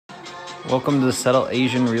Welcome to the Settle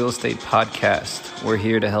Asian Real Estate Podcast. We're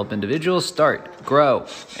here to help individuals start, grow,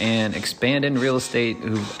 and expand in real estate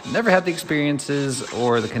who've never had the experiences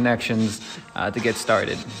or the connections to get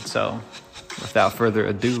started. So without further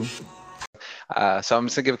ado. So I'm just going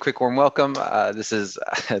to give a quick warm welcome. This is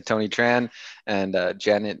Tony Tran and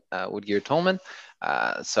Janet Woodgear-Tolman.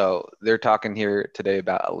 So they're talking here today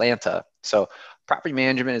about Atlanta. So property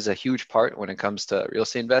management is a huge part when it comes to real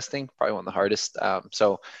estate investing, probably one of the hardest.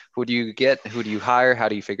 So who do you get? Who do you hire? How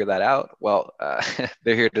do you figure that out? Well,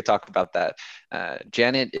 they're here to talk about that.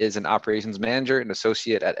 Janet is an operations manager and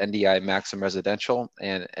associate at NDI Maxim Residential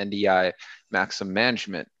and NDI Maxim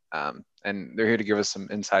Management. And they're here to give us some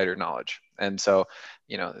insider knowledge. And so,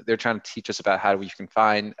 they're trying to teach us about how we can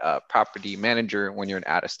find a property manager when you're an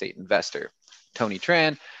out-of-state investor. Tony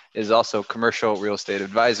Tran is also commercial real estate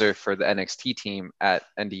advisor for the NXT team at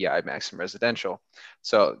NDI Maxim Residential.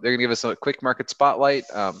 So they're gonna give us a quick market spotlight,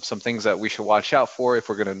 some things that we should watch out for if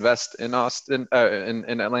we're gonna invest in Austin,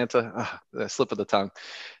 in Atlanta, the slip of the tongue.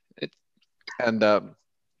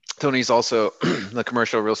 Tony's also the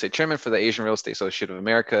commercial real estate chairman for the Asian Real Estate Association of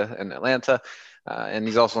America in Atlanta. And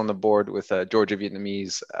he's also on the board with Georgia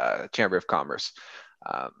Vietnamese Chamber of Commerce.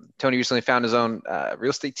 Tony recently found his own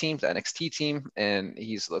real estate team, the NXT team, and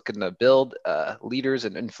he's looking to build leaders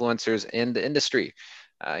and influencers in the industry.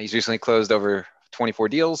 He's recently closed over 24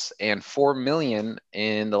 deals and $4 million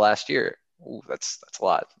in the last year. Ooh, that's a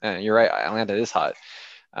lot. You're right, Atlanta is hot.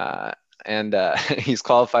 And he's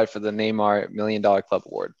qualified for the Neymar $1 Million Club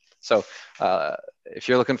Award. So if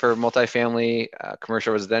you're looking for multifamily,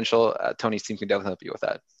 commercial, residential, Tony's team can definitely help you with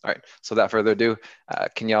that. All right. So without further ado,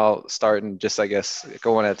 can y'all start and just,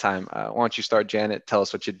 go one at a time. Why don't you start, Janet? Tell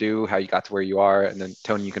us what you do, how you got to where you are, and then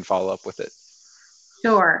Tony, you can follow up with it.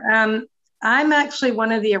 Sure. I'm actually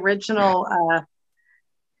one of the original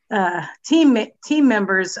team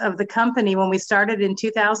members of the company when we started in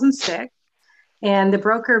 2006. And the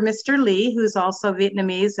broker, Mr. Lee, who's also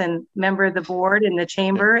Vietnamese and member of the board in the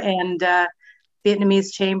chamber and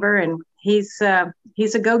Vietnamese chamber, and he's a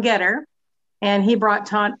go-getter. And he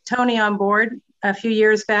brought Tony on board a few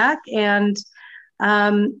years back. And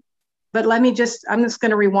but I'm just going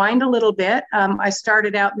to rewind a little bit. I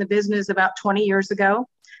started out in the business about 20 years ago,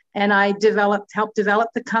 and I helped develop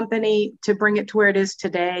the company to bring it to where it is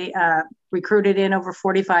today. Recruited in over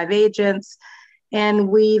 45 agents. And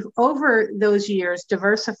we've, over those years,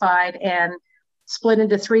 diversified and split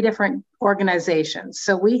into 3 different organizations.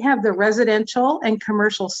 So we have the residential and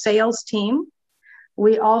commercial sales team.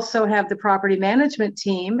 We also have the property management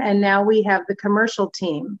team, and now we have the commercial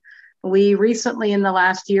team. We recently, in the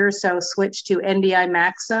last year or so, switched to NDI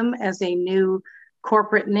Maxim as a new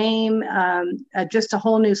corporate name, just a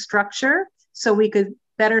whole new structure, so we could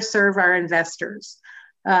better serve our investors.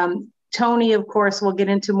 Tony, of course, we'll get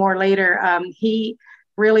into more later. He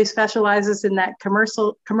really specializes in that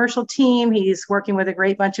commercial team. He's working with a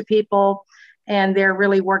great bunch of people, and they're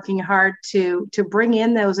really working hard to bring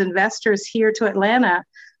in those investors here to Atlanta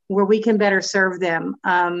where we can better serve them.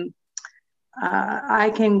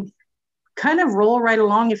 I can kind of roll right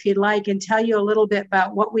along if you'd like and tell you a little bit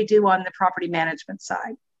about what we do on the property management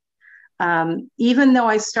side. Even though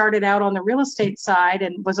I started out on the real estate side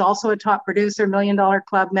and was also a top producer, $1 Million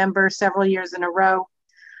Club member several years in a row,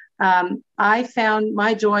 I found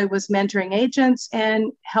my joy was mentoring agents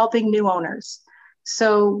and helping new owners.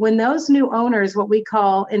 So when those new owners, what we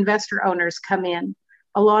call investor owners, come in,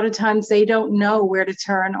 a lot of times they don't know where to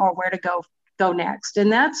turn or where to go next.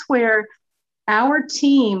 And that's where our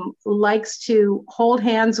team likes to hold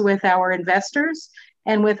hands with our investors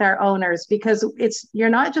and with our owners, because you're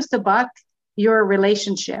not just a buck, you're a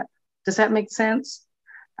relationship. Does that make sense?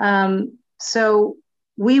 So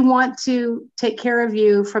we want to take care of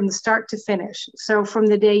you from the start to finish. So from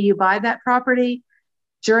the day you buy that property,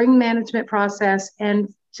 during the management process,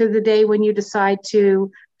 and to the day when you decide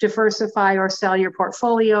to diversify or sell your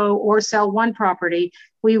portfolio or sell one property,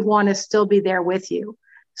 we want to still be there with you.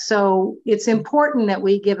 So it's important that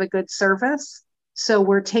we give a good service. So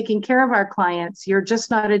we're taking care of our clients. You're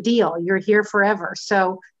just not a deal. You're here forever.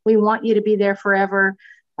 So we want you to be there forever.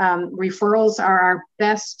 Referrals are our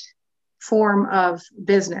best form of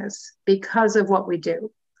business because of what we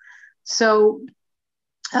do. So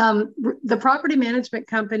the property management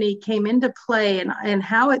company came into play, and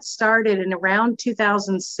how it started in around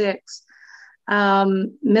 2006.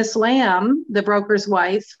 Miss Lamb, the broker's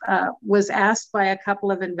wife, was asked by a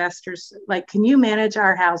couple of investors, can you manage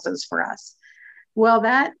our houses for us? Well,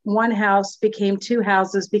 that one house became 2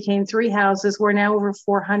 houses, became 3 houses. We're now over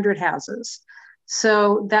 400 houses.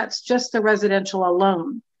 So that's just the residential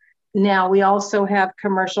alone. Now we also have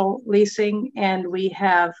commercial leasing, and we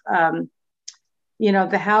have,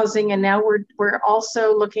 the housing. And now we're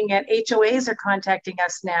also looking at HOAs are contacting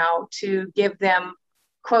us now to give them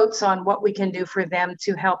quotes on what we can do for them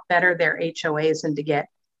to help better their HOAs and to get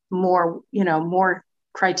more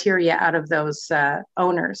criteria out of those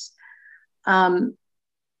owners.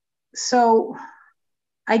 So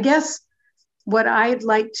I guess what I'd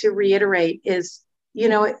like to reiterate is,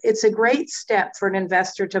 it's a great step for an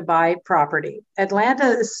investor to buy property. Atlanta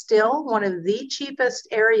is still one of the cheapest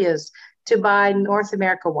areas to buy North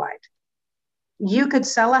America wide. You could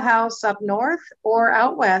sell a house up north or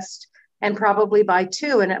out west and probably buy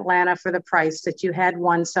two in Atlanta for the price that you had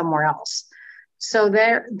one somewhere else. So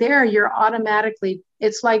there you're automatically,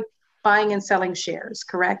 it's like buying and selling shares,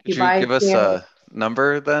 correct? Could you give us a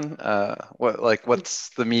number then? What's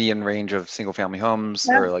the median range of single family homes?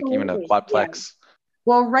 Absolutely. Or like even a quadplex? Yeah.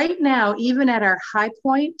 Well, right now, even at our high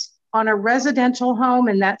point on a residential home,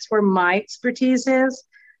 and that's where my expertise is,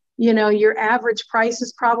 your average price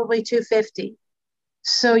is probably $250,000.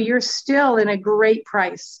 So you're still in a great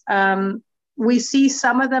price. We see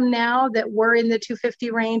some of them now that were in the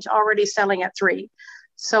 $250,000 range already selling at $300,000.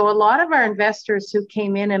 So a lot of our investors who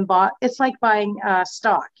came in and bought, it's like buying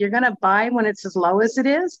stock. You're going to buy when it's as low as it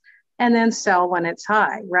is and then sell when it's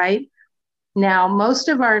high, right? Now, most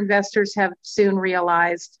of our investors have soon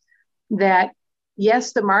realized that,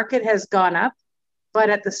 yes, the market has gone up, but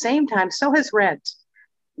at the same time, so has rent.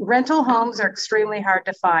 Rental homes are extremely hard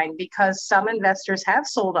to find because some investors have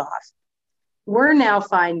sold off. We're now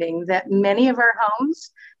finding that many of our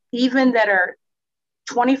homes, even that are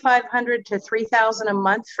 $2,500 to $3,000 a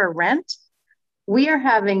month for rent, we are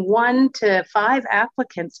having 1 to 5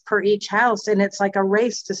 applicants per each house, and it's like a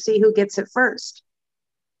race to see who gets it first.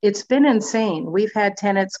 It's been insane. We've had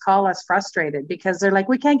tenants call us frustrated because they're like,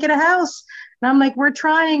 we can't get a house. And I'm like, we're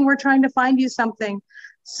trying to find you something.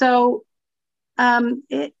 So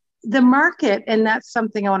the market, and that's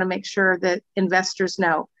something I want to make sure that investors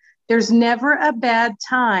know, there's never a bad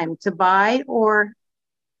time to buy or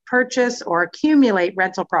purchase or accumulate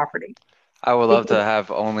rental property. I would love to have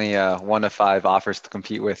only 1 to 5 offers to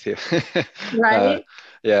compete with you. Right?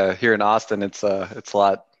 Yeah, here in Austin, it's a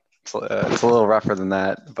lot. It's a little rougher than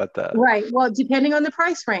that, but right. Well, depending on the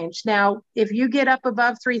price range. Now, if you get up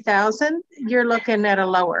above 3,000, you're looking at a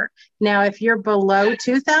lower. Now, if you're below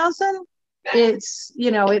 2,000, it's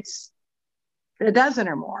a dozen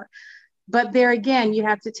or more. But there again, you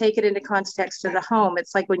have to take it into context of the home.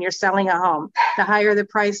 It's like when you're selling a home, the higher the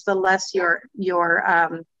price, the less your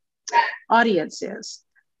audience is.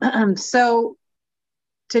 So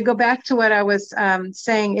to go back to what I was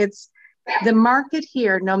saying, it's the market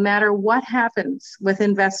here, no matter what happens with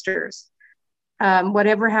investors,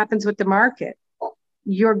 whatever happens with the market,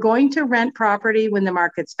 you're going to rent property when the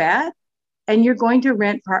market's bad, and you're going to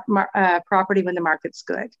rent property when the market's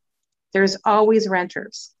good. There's always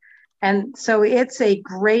renters. And so it's I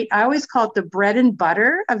always call it the bread and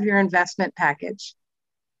butter of your investment package,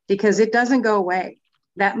 because it doesn't go away.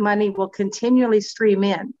 That money will continually stream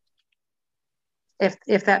in,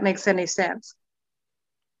 if that makes any sense.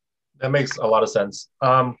 That makes a lot of sense.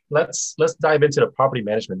 Let's dive into the property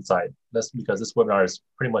management side. That's because this webinar is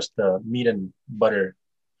pretty much the meat and butter.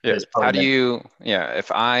 Yeah.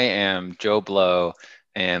 If I am Joe Blow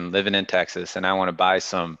and living in Texas and I want to buy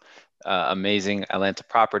some amazing Atlanta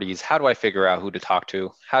properties, how do I figure out who to talk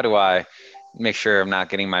to? How do I make sure I'm not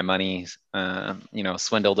getting my money,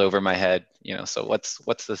 swindled over my head? So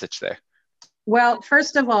what's the sitch there? Well,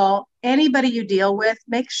 first of all, anybody you deal with,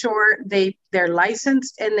 make sure they're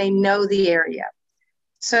licensed and they know the area.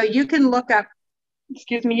 So you can look up,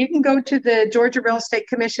 you can go to the Georgia Real Estate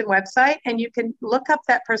Commission website and you can look up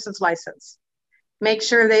that person's license. Make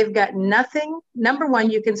sure they've got nothing. Number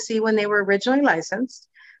one, you can see when they were originally licensed.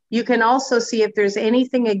 You can also see if there's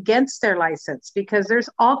anything against their license, because there's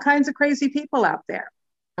all kinds of crazy people out there.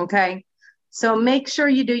 Okay. So make sure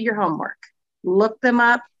you do your homework, look them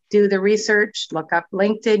up. Do the research, look up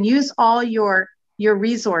LinkedIn, use all your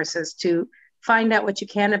resources to find out what you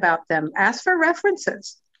can about them. Ask for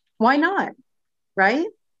references. Why not? Right?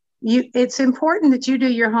 It's important that you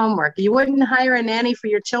do your homework. You wouldn't hire a nanny for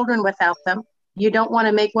your children without them. You don't want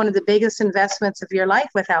to make one of the biggest investments of your life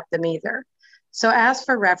without them either. So ask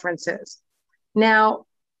for references. Now,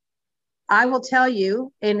 I will tell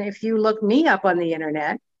you, and if you look me up on the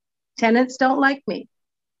internet, tenants don't like me.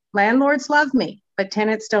 Landlords love me, but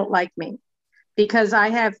tenants don't like me because I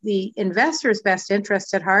have the investor's best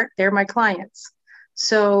interest at heart. They're my clients.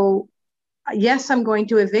 So yes, I'm going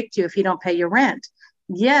to evict you if you don't pay your rent.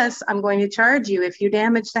 Yes, I'm going to charge you if you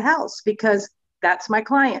damage the house because that's my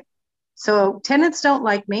client. So tenants don't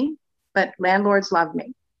like me. but landlords love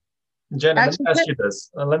me. Janet, let me ask you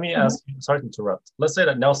this. Let me ask you, sorry to interrupt. Let's say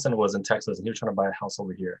that Nelson was in Texas and he was trying to buy a house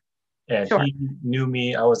over here. And he knew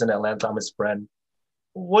me, I was in Atlanta, I'm his friend.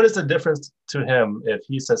 What is the difference to him if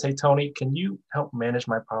he says, hey, Tony, can you help manage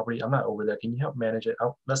my property? I'm not over there. Can you help manage it?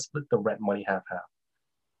 Let's split the rent money half-half.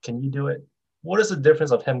 Can you do it? What is the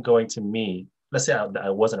difference of him going to me? Let's say I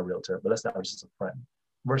wasn't a realtor, but let's say I was just a friend,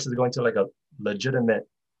 versus going to like a legitimate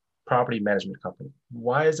property management company.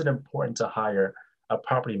 Why is it important to hire a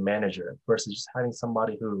property manager versus just having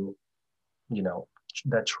somebody who, you know,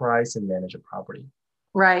 that tries to manage a property?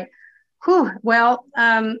 Right. Whew. Well,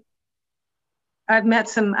 I've met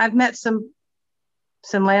some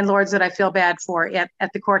landlords that I feel bad for at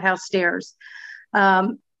the courthouse stairs.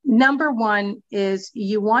 Number one is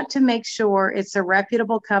you want to make sure it's a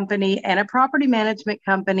reputable company and a property management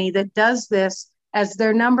company that does this as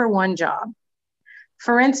their number one job.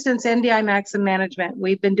 For instance, NDI Maxim Management,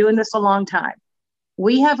 we've been doing this a long time.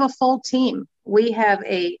 We have a full team. We have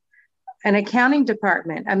an accounting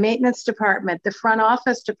department, a maintenance department, the front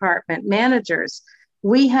office department, managers.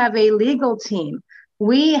 We have a legal team.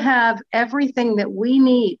 We have everything that we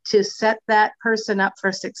need to set that person up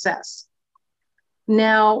for success.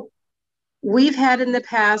 Now, we've had in the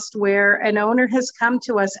past where an owner has come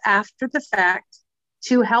to us after the fact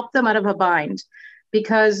to help them out of a bind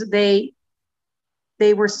because they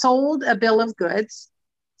were sold a bill of goods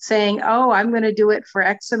saying, oh, I'm going to do it for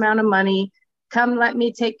X amount of money. Come, let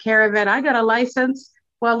me take care of it. I got a license.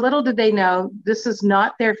 Well, little did they know, this is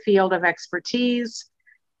not their field of expertise.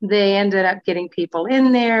 They ended up getting people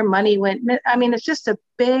in there. Money went, I mean, it's just a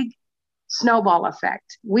big snowball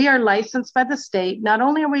effect. We are licensed by the state. Not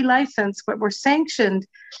only are we licensed, but we're sanctioned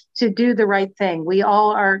to do the right thing. We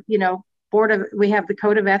all are, you know, we have the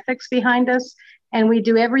code of ethics behind us, and we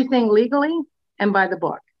do everything legally and by the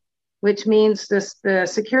book, which means the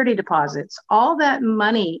security deposits, all that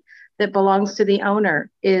money that belongs to the owner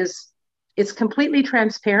it's completely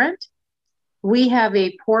transparent. We have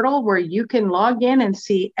a portal where you can log in and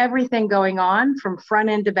see everything going on from front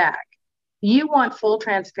end to back. You want full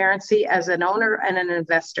transparency as an owner and an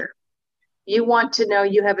investor. You want to know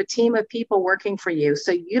you have a team of people working for you,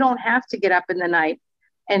 so you don't have to get up in the night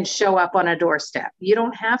and show up on a doorstep. You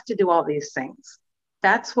don't have to do all these things.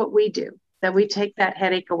 That's what we do, that we take that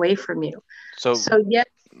headache away from you. So yes,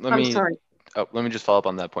 let me just follow up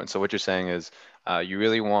on that point. So what you're saying is you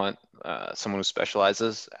really want someone who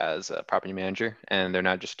specializes as a property manager, and they're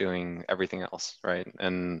not just doing everything else, right?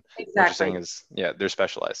 And exactly. What you're saying is, yeah, they're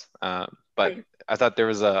specialized. But right. I thought there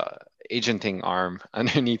was a agenting arm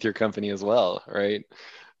underneath your company as well, right?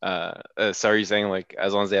 So are you saying like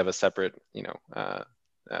as long as they have a separate, you know,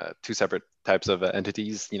 two separate types of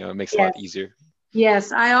entities, you know, it makes it a lot easier?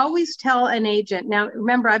 Yes, I always tell an agent. Now,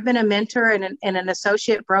 remember, I've been a mentor and an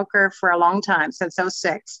associate broker for a long time, since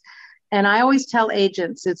 2006. And I always tell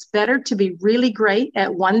agents, it's better to be really great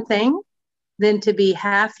at one thing than to be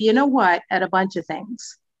half, you know what, at a bunch of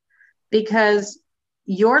things. Because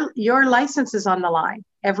your license is on the line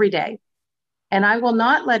every day. And I will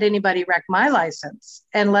not let anybody wreck my license.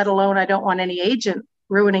 And let alone, I don't want any agent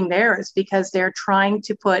ruining theirs because they're trying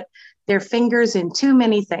to put their fingers in too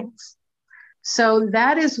many things. So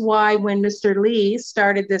that is why when Mr. Lee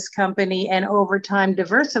started this company and over time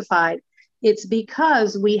diversified, it's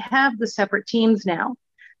because we have the separate teams now.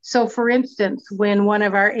 So for instance, when one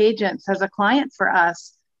of our agents has a client for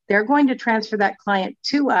us, they're going to transfer that client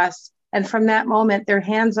to us. And from that moment, they're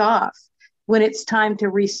hands off. When it's time to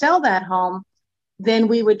resell that home, then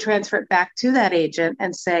we would transfer it back to that agent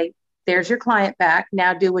and say, there's your client back.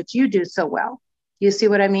 Now do what you do so well. You see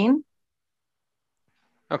what I mean?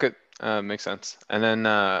 Okay. Makes sense. And then,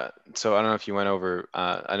 so I don't know if you went over,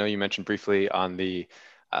 I know you mentioned briefly on the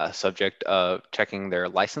subject of checking their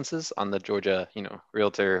licenses on the Georgia, you know,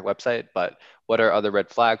 Realtor website, but what are other red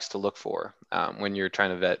flags to look for when you're trying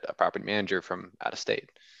to vet a property manager from out of state?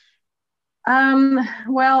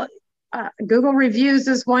 Well, Google reviews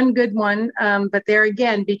is one good one, but there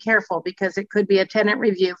again, be careful because it could be a tenant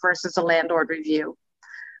review versus a landlord review.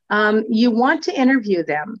 You want to interview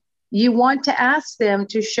them. You want to ask them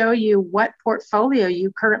to show you what portfolio you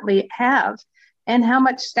currently have and how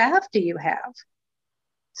much staff do you have.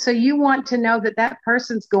 So you want to know that that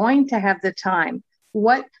person's going to have the time.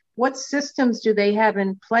 What systems do they have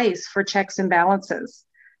in place for checks and balances?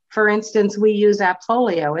 For instance, we use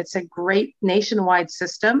Appfolio. It's a great nationwide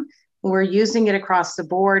system. We're using it across the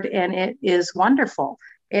board and it is wonderful.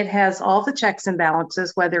 It has all the checks and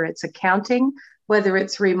balances, whether it's accounting, whether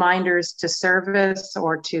it's reminders to service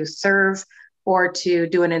or to serve or to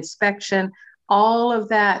do an inspection, all of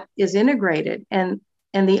that is integrated and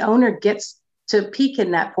the owner gets to peek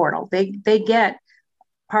in that portal. They get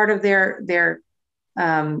part of their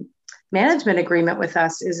management agreement with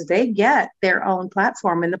us is they get their own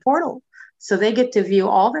platform in the portal. So they get to view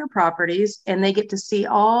all their properties and they get to see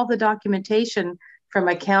all the documentation from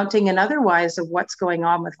accounting and otherwise of what's going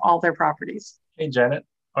on with all their properties. Hey, Janet,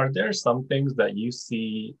 are there some things that you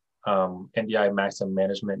see NDI Maxim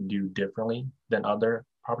Management do differently than other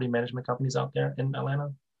property management companies out there in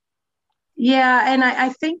Atlanta? Yeah, and I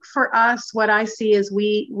think for us, what I see is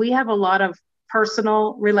we have a lot of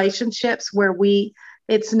personal relationships where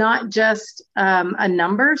it's not just a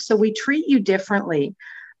number, so we treat you differently.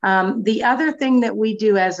 The other thing that we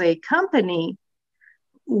do as a company,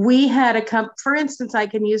 we had for instance, I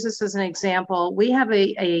can use this as an example. We have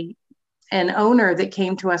an owner that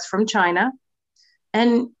came to us from China,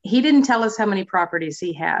 and he didn't tell us how many properties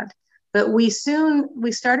he had, but we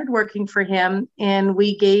started working for him, and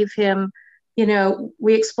we gave him,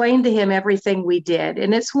 we explained to him everything we did.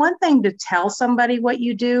 And it's one thing to tell somebody what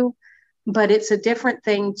you do, but it's a different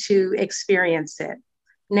thing to experience it.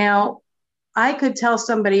 Now, I could tell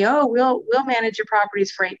somebody, oh, we'll manage your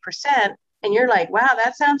properties for 8%. And you're like, wow,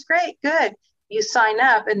 that sounds great. Good. You sign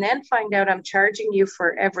up and then find out I'm charging you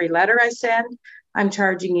for every letter I send. I'm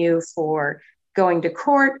charging you for going to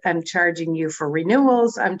court. I'm charging you for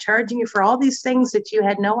renewals. I'm charging you for all these things that you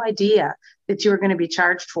had no idea that you were going to be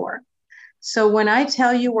charged for. So when I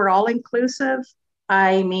tell you we're all inclusive,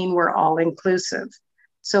 I mean we're all inclusive.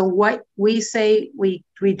 So what we say we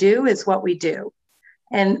do is what we do.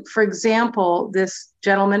 And for example, this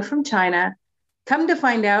gentleman from China, come to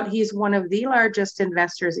find out he's one of the largest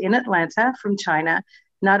investors in Atlanta from China.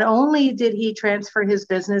 Not only did he transfer his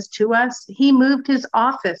business to us, he moved his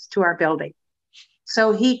office to our building.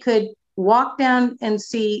 So he could walk down and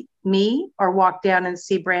see me or walk down and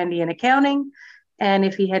see Brandy in accounting. And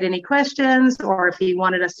if he had any questions or if he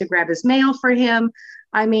wanted us to grab his mail for him,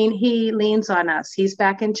 I mean, he leans on us. He's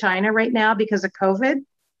back in China right now because of COVID.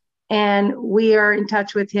 And we are in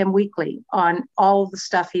touch with him weekly on all the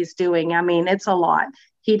stuff he's doing. I mean, it's a lot.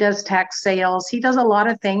 He does tax sales. He does a lot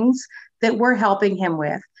of things that we're helping him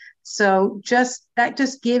with. So that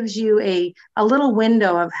just gives you a little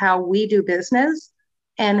window of how we do business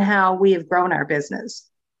and how we have grown our business.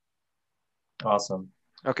 Awesome.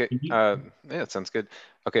 Okay. Yeah, that sounds good.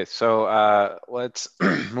 Okay. So let's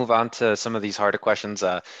move on to some of these harder questions.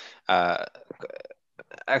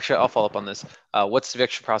 Actually, I'll follow up on this. What's the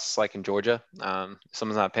eviction process like in Georgia? If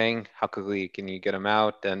someone's not paying, how quickly can you get them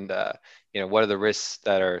out? And what are the risks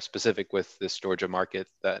that are specific with this Georgia market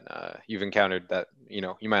that you've encountered that you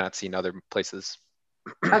might not see in other places?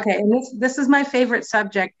 Okay, and this is my favorite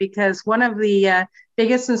subject because one of the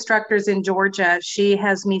biggest instructors in Georgia, she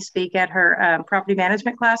has me speak at her property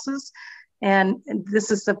management classes, and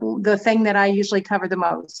this is the thing that I usually cover the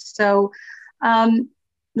most. So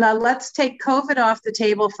now let's take COVID off the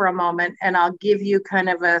table for a moment, and I'll give you kind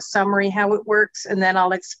of a summary how it works, and then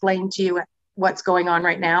I'll explain to you what's going on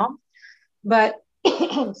right now. But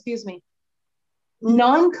excuse me,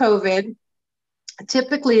 non-COVID,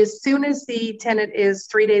 typically as soon as the tenant is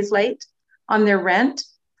 3 days late on their rent,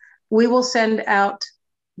 we will send out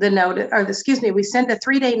the notice, we send a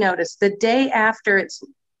 3-day notice the day after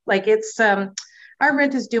our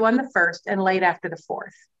rent is due on the 1st and late after the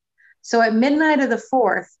 4th. So at midnight of the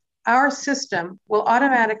 4th, our system will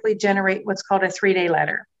automatically generate what's called a 3-day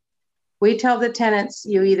letter. We tell the tenants,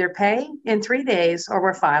 you either pay in 3 days or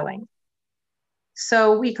we're filing.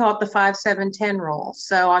 So we call it the 5-7-10 rule.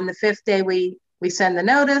 So on the 5th day, we send the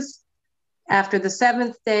notice. After the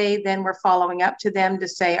 7th day, then we're following up to them to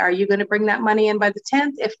say, are you going to bring that money in by the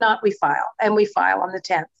 10th? If not, we file, and we file on the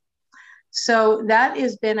 10th. So that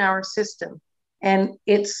has been our system, and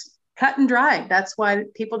it's cut and dried. That's why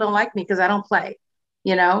people don't like me, because I don't play.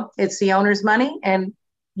 It's the owner's money, and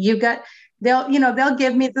they'll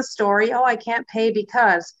give me the story. Oh, I can't pay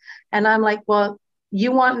because, and I'm like, well,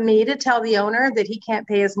 you want me to tell the owner that he can't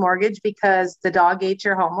pay his mortgage because the dog ate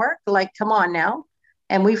your homework? Like, come on now.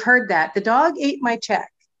 And we've heard that. The dog ate my check.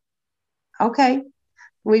 Okay.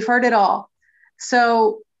 We've heard it all.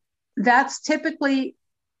 So that's typically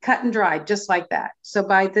cut and dried, just like that. So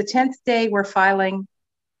by the 10th day, we're filing.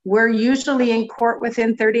 We're usually in court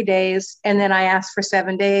within 30 days. And then I ask for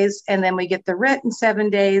 7 days. And then we get the writ in 7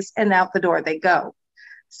 days, and out the door they go.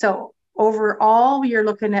 So overall, you're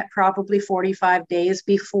looking at probably 45 days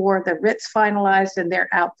before the writ's finalized and they're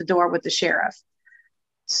out the door with the sheriff.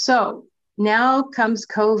 So now comes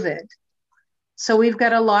COVID. So we've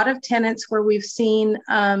got a lot of tenants where we've seen,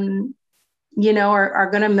 are going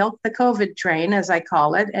to milk the COVID train, as I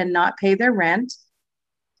call it, and not pay their rent.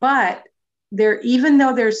 But even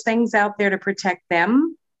though there's things out there to protect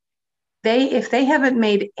them, if they haven't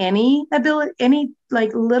made any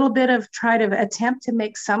like little bit of try to attempt to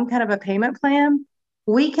make some kind of a payment plan,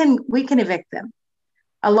 we can evict them.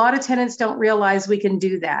 A lot of tenants don't realize we can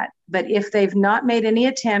do that. But if they've not made any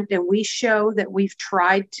attempt and we show that we've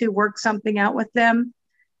tried to work something out with them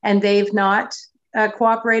and they've not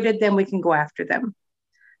cooperated, then we can go after them.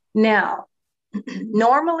 Now,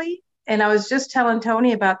 normally, and I was just telling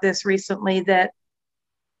Tony about this recently, that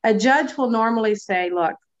a judge will normally say,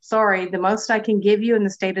 look, sorry, the most I can give you in the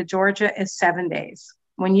state of Georgia is 7 days.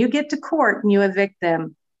 When you get to court and you evict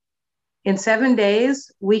them, in 7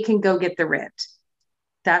 days, we can go get the writ.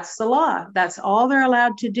 That's the law. That's all they're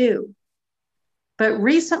allowed to do. But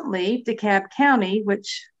recently, DeKalb County,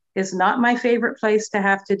 which is not my favorite place to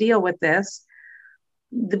have to deal with this,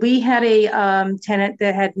 we had a tenant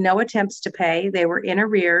that had no attempts to pay. They were in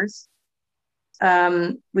arrears.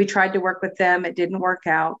 We tried to work with them. It didn't work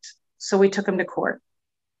out. So we took them to court.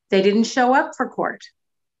 They didn't show up for court.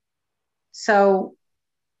 So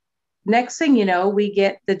next thing you know,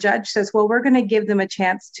 the judge says, well, we're going to give them a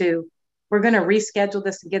chance we're going to reschedule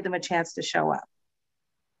this and give them a chance to show up.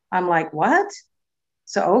 I'm like, what?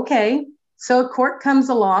 So, okay. So court comes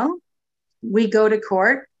along. We go to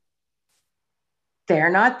court.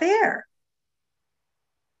 They're not there.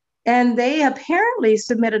 And they apparently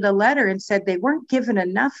submitted a letter and said they weren't given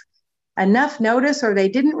enough notice, or they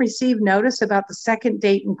didn't receive notice about the second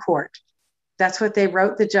date in court. That's what they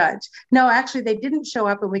wrote the judge. No, actually, they didn't show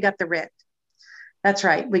up and we got the writ. That's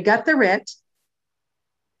right. We got the writ.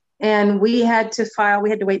 And we had to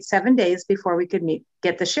wait 7 days before we could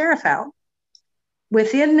get the sheriff out.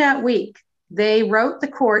 Within that week, they wrote the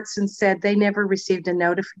courts and said they never received a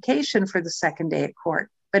notification for the second day at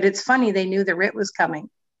court. But it's funny, they knew the writ was coming.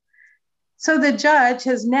 So the judge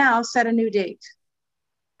has now set a new date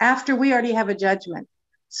after we already have a judgment.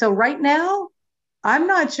 So right now, I'm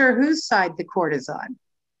not sure whose side the court is on,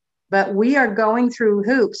 but we are going through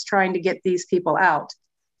hoops trying to get these people out.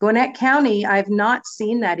 Gwinnett County, I've not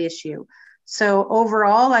seen that issue. So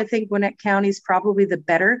overall, I think Gwinnett County is probably the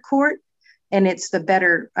better court, and it's the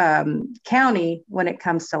better county when it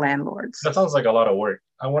comes to landlords. That sounds like a lot of work.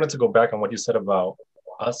 I wanted to go back on what you said about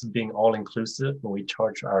us being all-inclusive when we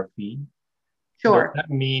charge our fee. Sure. Does that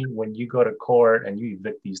mean when you go to court and you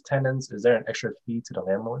evict these tenants, is there an extra fee to the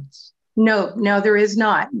landlords? No, there is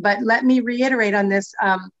not. But let me reiterate on this.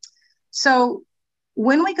 So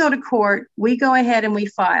when we go to court, we go ahead and we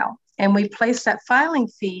file, and we place that filing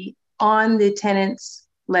fee on the tenant's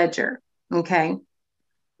ledger, okay?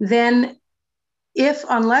 Then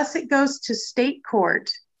unless it goes to state court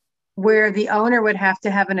where the owner would have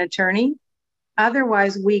to have an attorney,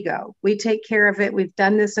 otherwise we take care of it. We've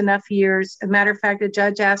done this enough years. As a matter of fact, a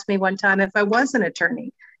judge asked me one time if I was an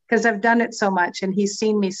attorney, because I've done it so much and he's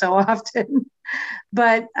seen me so often.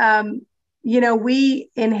 But, we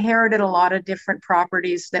inherited a lot of different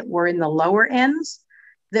properties that were in the lower ends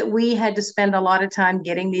that we had to spend a lot of time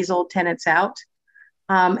getting these old tenants out.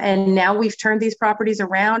 And now we've turned these properties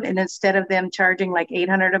around, and instead of them charging like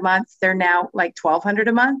 $800 a month, they're now like $1,200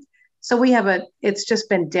 a month. So it's just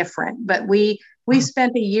been different, but we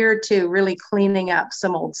spent a year or two really cleaning up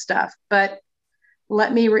some old stuff. But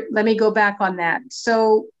let me go back on that.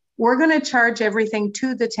 So we're going to charge everything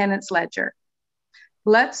to the tenant's ledger.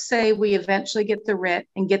 Let's say we eventually get the writ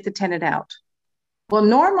and get the tenant out. Well,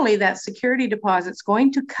 normally that security deposit's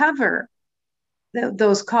going to cover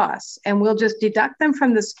those costs, and we'll just deduct them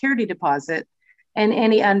from the security deposit and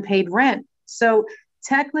any unpaid rent. So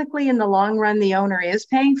technically, in the long run, the owner is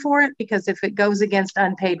paying for it, because if it goes against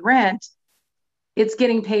unpaid rent, it's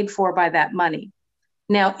getting paid for by that money.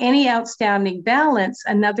 Now, any outstanding balance,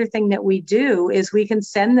 another thing that we do is we can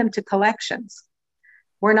send them to collections.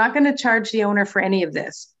 We're not going to charge the owner for any of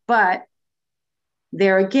this, but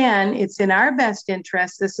there again, it's in our best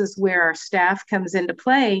interest. This is where our staff comes into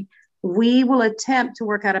play. We will attempt to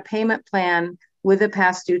work out a payment plan with a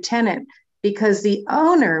past due tenant, because the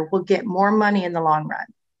owner will get more money in the long run.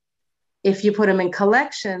 If you put them in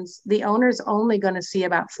collections, the owner's only going to see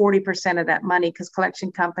about 40% of that money, because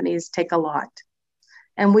collection companies take a lot.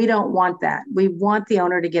 And we don't want that. We want the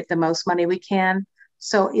owner to get the most money we can.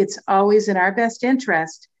 So it's always in our best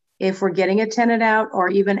interest, if we're getting a tenant out or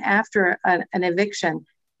even after an eviction,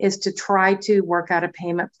 is to try to work out a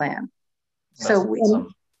payment plan. That's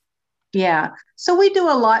awesome. So we do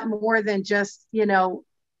a lot more than just,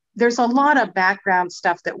 there's a lot of background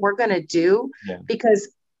stuff that we're going to do, because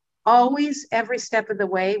always, every step of the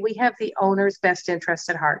way, we have the owner's best interest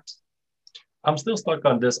at heart. I'm still stuck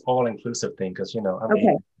on this all-inclusive thing, because,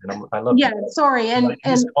 I love sorry. And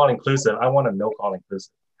all-inclusive. I want to milk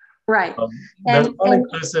all-inclusive. Right. Does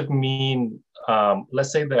all-inclusive mean,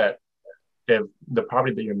 let's say that if the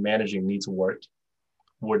property that you're managing needs work,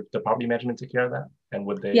 would the property management take care of that? And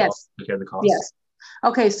would they also take care of the costs? Yes.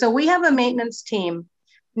 Okay, so we have a maintenance team.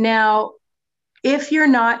 Now, if we're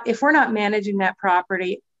not managing that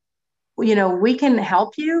property, we can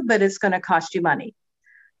help you, but it's going to cost you money.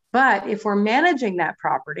 But if we're managing that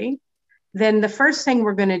property, then the first thing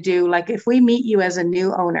we're going to do, like if we meet you as a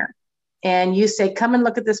new owner and you say, come and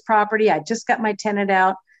look at this property, I just got my tenant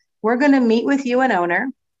out, we're going to meet with you, an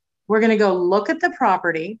owner. We're going to go look at the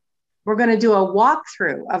property. We're going to do a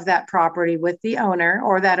walkthrough of that property with the owner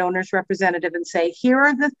or that owner's representative and say, here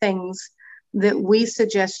are the things that we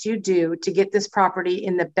suggest you do to get this property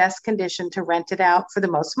in the best condition to rent it out for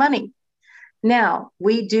the most money. Now,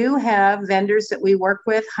 we do have vendors that we work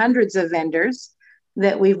with, hundreds of vendors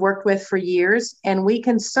that we've worked with for years, and we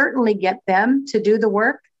can certainly get them to do the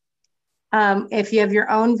work. If you have your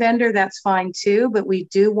own vendor, that's fine too, but we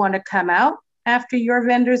do want to come out after your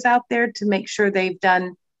vendors out there to make sure they've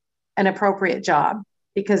done an appropriate job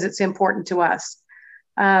because it's important to us.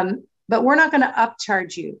 But we're not going to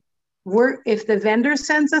upcharge you. If the vendor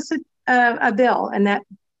sends us a bill and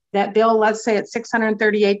that bill, let's say it's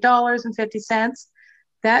 $638.50,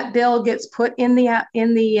 that bill gets put in the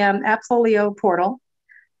Appfolio portal.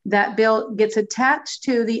 That bill gets attached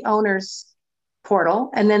to the owner's portal,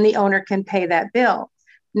 and then the owner can pay that bill.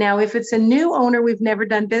 Now, if it's a new owner we've never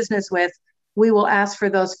done business with, we will ask for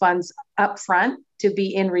those funds up front to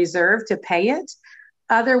be in reserve to pay it.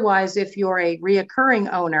 Otherwise, if you're a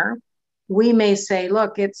reoccurring owner, we may say,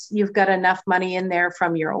 look, you've got enough money in there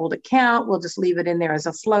from your old account. We'll just leave it in there as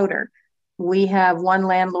a floater. We have one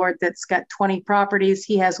landlord that's got 20 properties.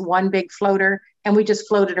 He has one big floater, and we just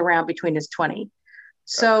float it around between his 20.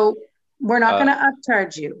 So we're not going to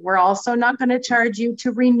upcharge you. We're also not going to charge you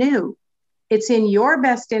to renew. It's in your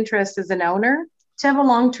best interest as an owner to have a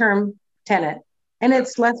long-term tenant. And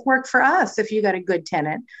it's less work for us if you got a good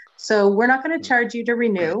tenant. So we're not going to charge you to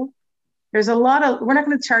renew. We're not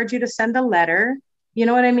going to charge you to send a letter. You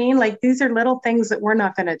know what I mean? Like, these are little things that we're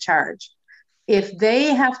not going to charge. If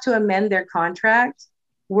they have to amend their contract,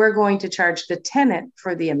 we're going to charge the tenant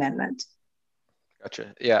for the amendment.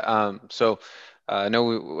 Gotcha. Yeah. So I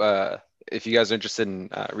know if you guys are interested in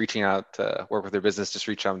reaching out to work with their business, just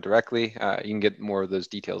reach out directly. You can get more of those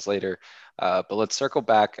details later. But let's circle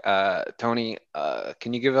back. Tony,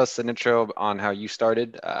 can you give us an intro on how you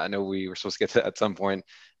started? I know we were supposed to get to that at some point,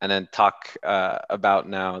 and then talk about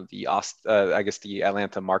now the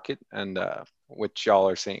Atlanta market and what y'all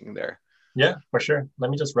are seeing there. Yeah, for sure. Let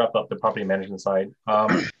me just wrap up the property management side.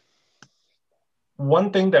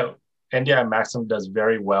 One thing that NDI Maxim does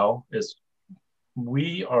very well is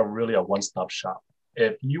we are really a one-stop shop.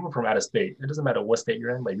 If you were from out of state, it doesn't matter what state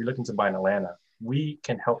you're in, but if you're looking to buy in Atlanta, we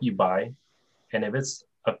can help you buy. And if it's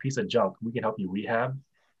a piece of junk, we can help you rehab,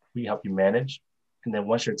 we can help you manage. And then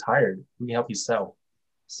once you're tired, we can help you sell.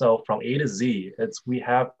 So from A to Z, we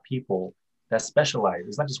have people that specialize.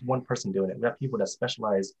 It's not just one person doing it. We have people that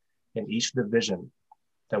specialize in each division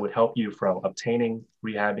that would help you from obtaining,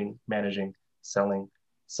 rehabbing, managing, selling.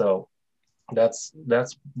 So that's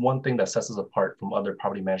one thing that sets us apart from other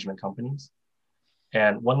property management companies.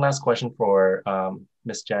 And one last question for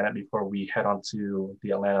Ms. Janet before we head on to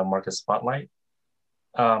the Atlanta Market Spotlight.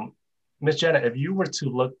 Ms. Janet, if you were to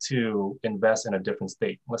look to invest in a different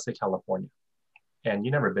state, let's say California, and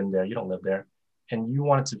you've never been there, you don't live there, and you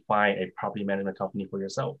wanted to find a property management company for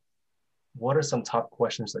yourself, what are some top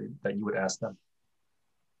questions that you would ask them?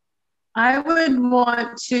 I would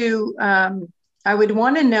want to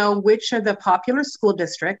know which are the popular school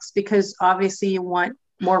districts, because obviously you want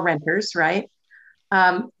more renters, right?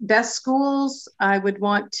 Best schools, I would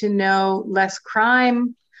want to know less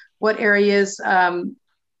crime, what areas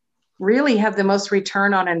really have the most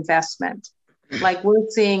return on investment. Like we're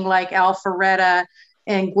seeing like Alpharetta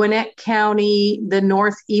and Gwinnett County, the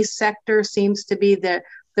Northeast sector seems to be the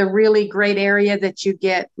really great area that you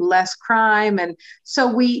get less crime. And so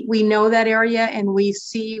we know that area and we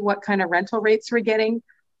see what kind of rental rates we're getting.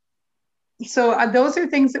 So those are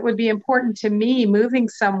things that would be important to me moving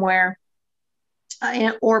somewhere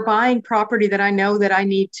or buying property that I know that I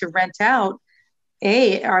need to rent out.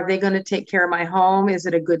 Are they going to take care of my home? Is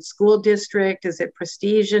it a good school district? Is it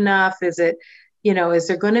prestige enough? Is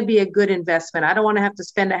there going to be a good investment? I don't want to have to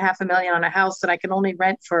spend $500,000 on a house that I can only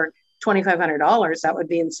rent for $2,500. That would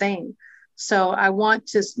be insane. So I want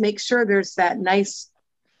to make sure there's that nice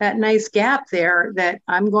gap there that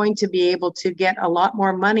I'm going to be able to get a lot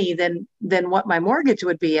more money than what my mortgage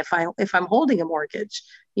would be if I'm holding a mortgage,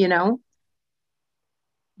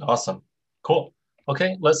 Awesome. Cool.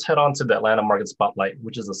 Okay, let's head on to the Atlanta Market Spotlight,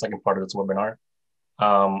 which is the second part of this webinar.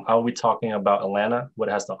 I'll be talking about Atlanta, what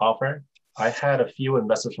it has to offer, I had a few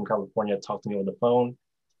investors from California talk to me on the phone.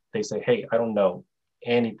 They say, hey, I don't know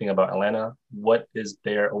anything about Atlanta. What is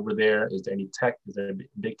there over there? Is there any tech? Is there a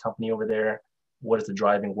big company over there? What is the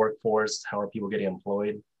driving workforce? How are people getting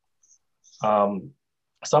employed? Some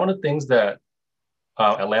of the things that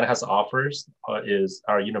Atlanta has offers is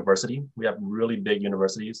our university. We have really big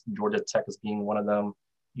universities. Georgia Tech is being one of them.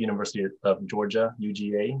 University of Georgia,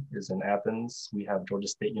 UGA, is in Athens. We have Georgia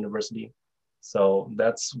State University. So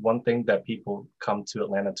that's one thing that people come to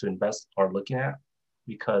Atlanta to invest are looking at,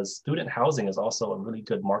 because student housing is also a really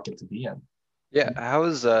good market to be in. Yeah, how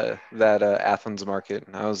is that Athens market?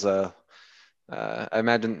 How's I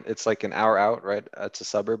imagine it's like an hour out, right? It's a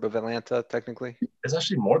suburb of Atlanta, technically. It's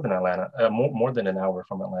actually more than Atlanta, more than an hour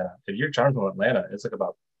from Atlanta. If you're driving from Atlanta, it's like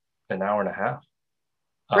about an hour and a half.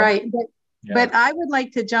 Right, but I would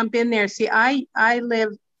like to jump in there. See,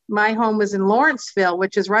 my home was in Lawrenceville,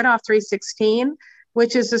 which is right off 316,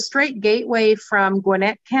 which is a straight gateway from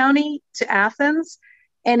Gwinnett County to Athens.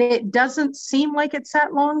 And it doesn't seem like it's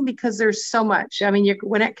that long because there's so much. I mean, your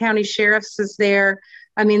Gwinnett County Sheriff's is there.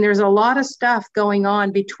 I mean, there's a lot of stuff going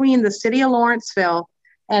on between the city of Lawrenceville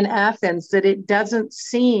and Athens that it doesn't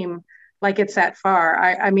seem like it's that far.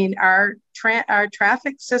 I mean, our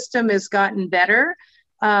traffic system has gotten better.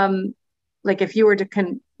 Like if you were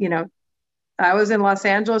to, I was in Los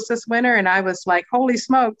Angeles this winter and I was like, holy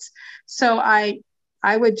smokes. So I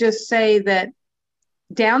would just say that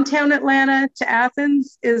downtown Atlanta to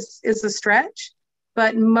Athens is a stretch,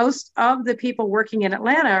 but most of the people working in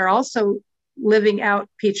Atlanta are also living out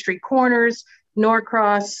Peachtree Corners,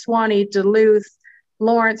 Norcross, Suwanee, Duluth,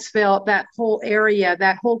 Lawrenceville, that whole area,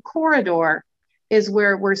 that whole corridor is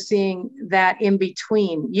where we're seeing that in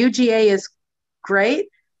between. UGA is great,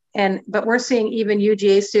 but we're seeing even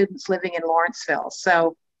UGA students living in Lawrenceville.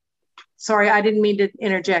 So sorry, I didn't mean to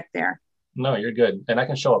interject there. No, you're good. And I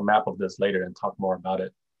can show a map of this later and talk more about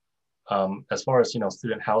it. As far as,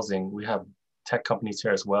 student housing, we have tech companies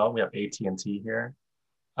here as well. We have AT&T here.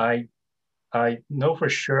 I know for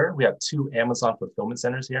sure we have 2 Amazon fulfillment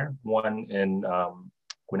centers here, one in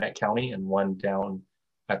Gwinnett County and one down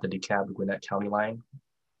at the DeKalb Gwinnett County line.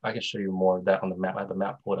 I can show you more of that on the map. I have the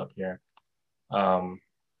map pulled up here.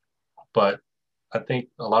 But I think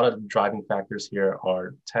a lot of the driving factors here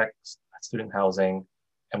are tech, student housing,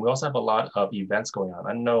 and we also have a lot of events going on.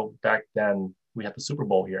 I know back then we had the Super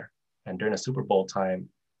Bowl here, and during the Super Bowl time,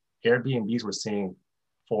 Airbnbs were seeing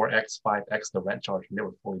 4x, 5x the rent charge, and they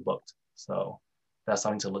were fully booked. So that's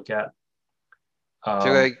something to look at. I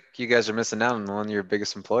feel like you guys are missing out on one of your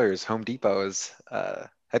biggest employers. Home Depot is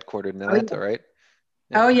headquartered in Atlanta, right?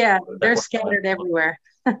 Yeah. Oh yeah, they're scattered everywhere.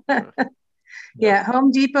 Yeah,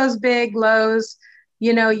 Home Depot's big, Lowe's.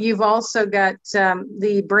 You've also got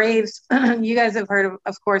the Braves. You guys have heard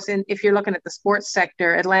of course, if you're looking at the sports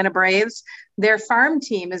sector, Atlanta Braves, their farm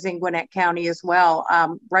team is in Gwinnett County as well,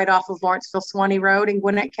 right off of Lawrenceville Suwanee Road in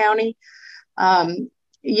Gwinnett County.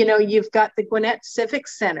 You've got the Gwinnett Civic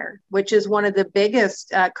Center, which is one of the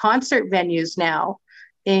biggest concert venues now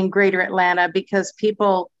in Greater Atlanta, because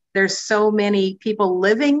there's so many people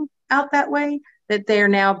living out that way that they're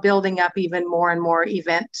now building up even more and more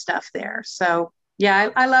event stuff there. So yeah,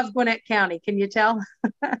 I love Gwinnett County. Can you tell?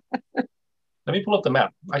 Let me pull up the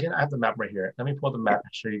map. I have the map right here. Let me pull up the map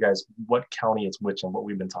and show you guys what county is which and what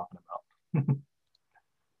we've been talking about.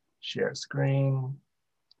 Share screen.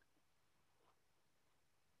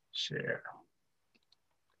 Share.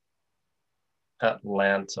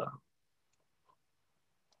 Atlanta.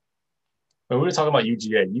 When we were talking about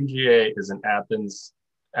UGA is in Athens.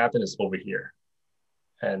 Athens is over here.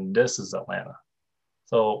 And this is Atlanta.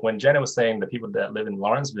 So when Janet was saying the people that live in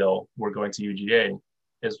Lawrenceville were going to UGA,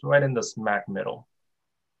 it's right in the smack middle.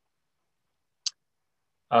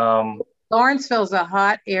 Lawrenceville is a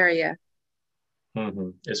hot area.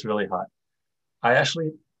 It's really hot. I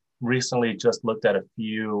actually recently just looked at a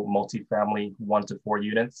few multifamily 1 to 4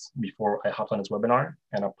 units before I hopped on this webinar,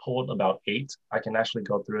 and I pulled about 8. I can actually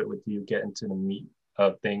go through it with you, get into the meat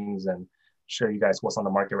of things and show you guys what's on the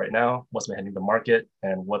market right now, what's been hitting the market,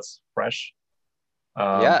 and what's fresh.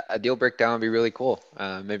 Yeah, a deal breakdown would be really cool.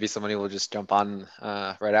 Maybe somebody will just jump on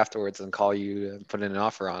right afterwards and call you and put in an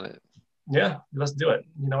offer on it. Yeah, let's do it.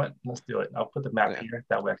 You know what? Let's do it. I'll put the map here.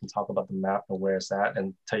 That way I can talk about the map and where it's at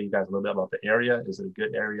and tell you guys a little bit about the area. Is it a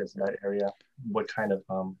good area? Is it a bad area? What kind of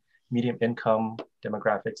medium income,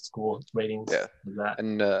 demographics, school ratings? Yeah. Is that?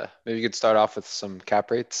 And maybe you could start off with some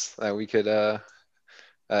cap rates that we could,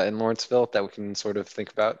 in Lawrenceville, that we can sort of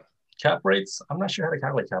think about. Cap rates? I'm not sure how to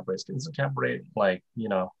calculate cap rates. Isn't cap rate like,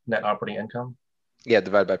 net operating income? Yeah,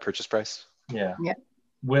 divided by purchase price. Yeah.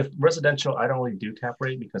 With residential, I don't really do cap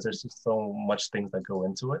rate because there's just so much things that go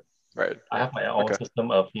into it. Right. I have my own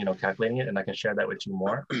system of, calculating it, and I can share that with you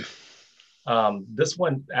more. This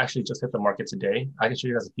one actually just hit the market today. I can show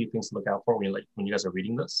you guys a few things to look out for when you guys are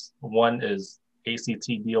reading this. One is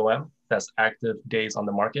ACTDOM, that's active days on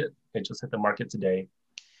the market. It just hit the market today.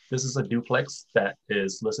 This is a duplex that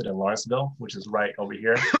is listed in Lawrenceville, which is right over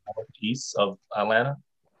here, east of Atlanta.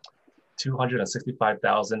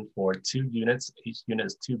 $265,000 for 2 units. Each unit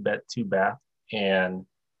is 2 bed, 2 bath, and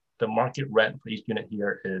the market rent for each unit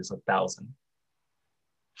here is $1,000.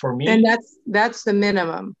 For me, and that's the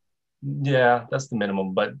minimum. Yeah, that's the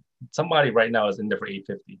minimum. But somebody right now is in there for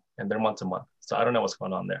 $850, and they're month to month. So I don't know what's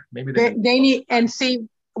going on there. Maybe they need. And see,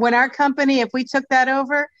 when our company, if we took that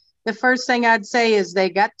over, the first thing I'd say is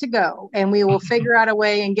they got to go, and we will figure out a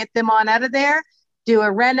way and get them on out of there, do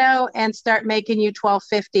a reno, and start making you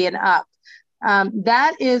 $1,250 and up.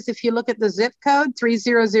 That is, if you look at the zip code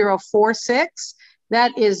 30046,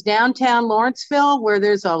 that is downtown Lawrenceville, where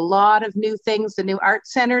there's a lot of new things, the new art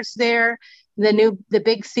centers there, the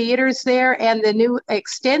big theaters there, and the new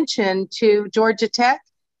extension to Georgia Tech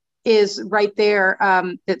is right there.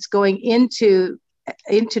 That's going into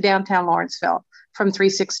downtown Lawrenceville from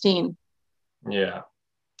 316. Yeah.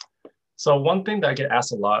 So one thing that I get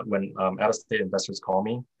asked a lot when out-of-state investors call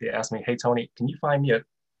me, they ask me, "Hey Tony, can you find me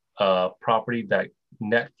a property that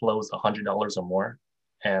net flows $100 or more?"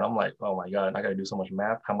 And I'm like, "Oh my God, I got to do so much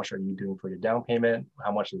math. How much are you doing for your down payment?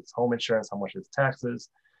 How much is home insurance? How much is taxes?"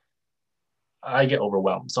 I get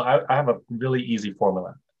overwhelmed. So I have a really easy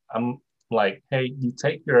formula. I'm like, "Hey, you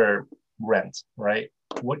take your rent, right?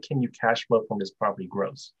 What can you cash flow from this property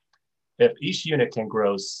gross? If each unit can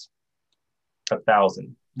gross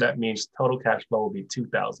 1,000, that means total cash flow will be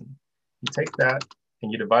 2,000. You take that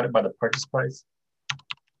and you divide it by the purchase price.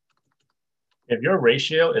 If your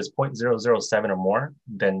ratio is 0.007 or more,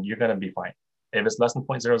 then you're gonna be fine. If it's less than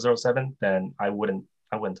 0.007, then I wouldn't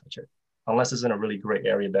touch it, unless it's in a really great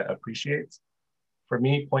area that appreciates. For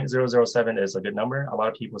me, 0.007 is a good number. A lot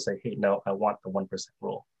of people say, "Hey, no, I want the 1%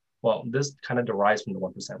 rule." Well, this kind of derives from the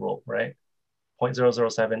 1% rule, right?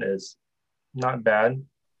 0.007 is not bad,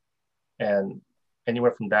 and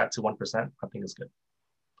anywhere from that to 1%, I think is good.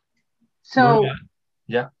 So,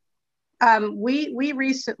 yeah. We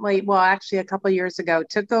recently, well, actually a couple of years ago,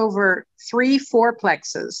 took over 3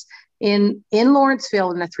 fourplexes in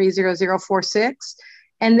Lawrenceville in the 30046,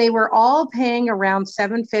 and they were all paying around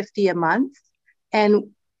 $750 a month.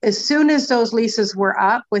 And as soon as those leases were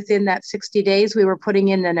up, within that 60 days, we were putting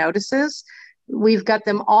in the notices. We've got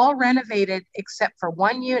them all renovated except for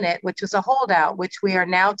 1 unit, which was a holdout, which we are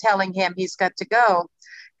now telling him he's got to go.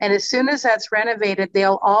 And as soon as that's renovated,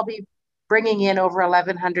 they'll all be bringing in over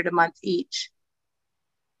 $1,100 a month each.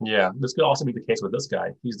 Yeah, this could also be the case with this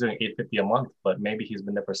guy. He's doing $850 a month, but maybe he's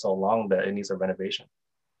been there for so long that it needs a renovation.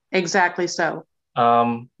 Exactly so.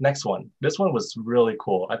 Next one. This one was really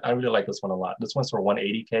cool. I really like this one a lot. This one's for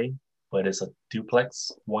 $180K, but it's a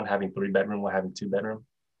duplex, one having 3 bedroom, one having 2 bedroom.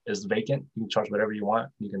 It's vacant. You can charge whatever you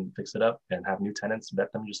want. You can fix it up and have new tenants,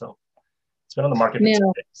 vet them yourself. It's been on the market for 10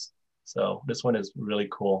 days. So this one is really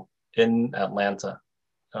cool in Atlanta.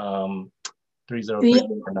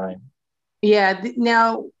 30349. Yeah.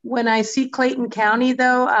 Now, when I see Clayton County,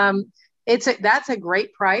 though, that's a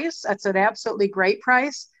great price. That's an absolutely great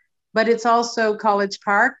price. But it's also College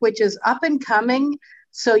Park, which is up and coming.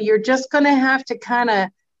 So you're just going to have to kind of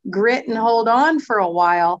grit and hold on for a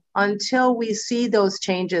while until we see those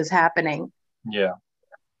changes happening. Yeah.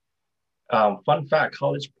 Fun fact,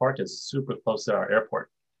 College Park is super close to our airport.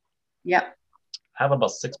 Yep. I have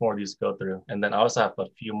about 6 more of these to go through. And then I also have a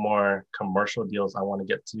few more commercial deals I want to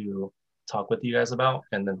get to talk with you guys about.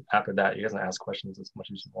 And then after that, you guys can ask questions as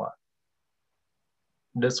much as you want.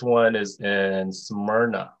 This one is in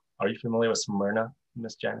Smyrna. Are you familiar with Smyrna,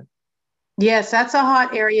 Miss Janet? Yes, that's a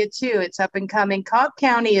hot area too. It's up and coming. Cobb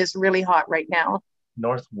County is really hot right now.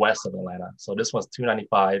 Northwest of Atlanta. So this one's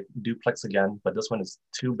 $295, duplex again, but this one is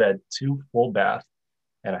 2 bed, 2 full bath,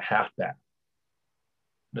 and a half bath.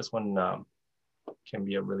 This one can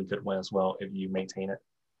be a really good one as well if you maintain it.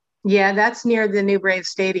 Yeah, that's near the New Brave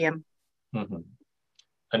Stadium. Mm-hmm.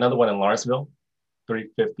 Another one in Lawrenceville,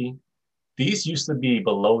 $350. These used to be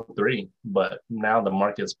below 3, but now the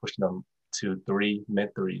market is pushing them to 3,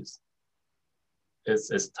 mid 3s.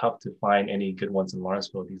 It's tough to find any good ones in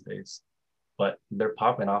Lawrenceville these days, but they're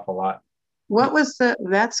popping off a lot.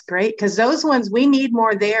 That's great, because those ones, we need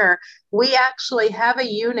more there. We actually have a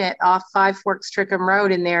unit off 5 Forks Trickham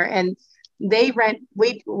Road in there, and they rent,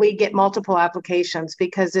 we get multiple applications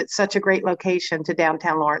because it's such a great location to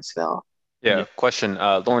downtown Lawrenceville. Yeah. Question,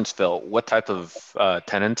 Lawrenceville, what type of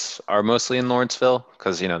tenants are mostly in Lawrenceville?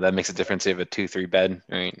 Because, that makes a difference if you have a 2-3 bed,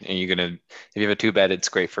 right? And if you have a 2 bed, it's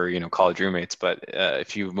great for, college roommates. But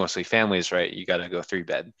if you mostly families, right, you got to go 3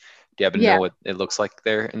 bed. Do you happen to know what it looks like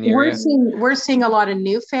there in the area? We're seeing a lot of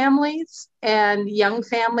new families and young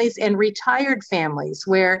families and retired families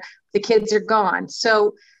where the kids are gone.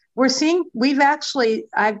 So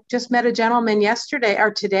I've just met a gentleman yesterday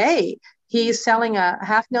or today. He's selling a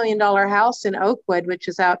 $500,000 house in Oakwood, which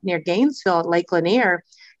is out near Gainesville at Lake Lanier.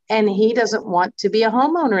 And he doesn't want to be a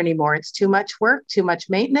homeowner anymore. It's too much work, too much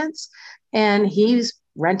maintenance. And he's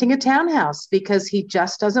renting a townhouse because he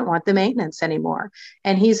just doesn't want the maintenance anymore.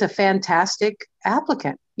 And he's a fantastic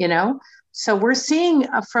applicant, So we're seeing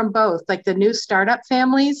from both, like the new startup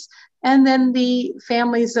families and then the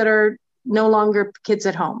families that are no longer kids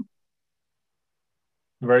at home.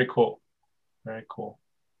 Very cool. Very cool.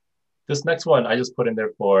 This next one I just put in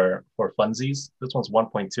there for funsies. This one's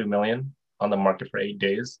 1.2 million on the market for 8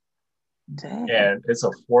 days. Dang. And it's a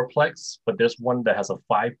 4-plex, but there's one that has a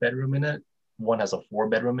 5-bedroom in it, one has a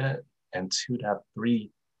 4-bedroom in it, and 2 to have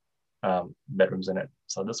 3 bedrooms in it.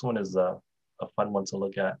 So this one is a fun one to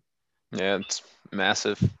look at. Yeah, it's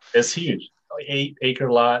massive. It's huge.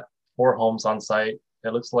 8-acre lot, 4 homes on site.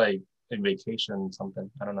 It looks like a vacation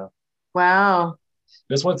something. I don't know. Wow.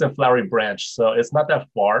 This one's in Flowery Branch, so it's not that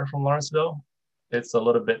far from Lawrenceville. It's a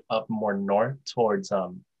little bit up more north towards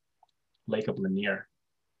Lake of Lanier.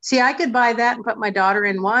 See, I could buy that and put my daughter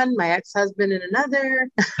in one, my ex-husband in another.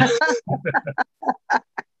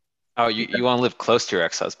 Oh, you want to live close to your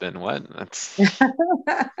ex-husband? What? That's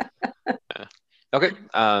yeah. Okay.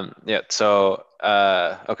 Yeah. So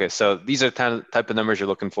okay. So these are type of numbers you're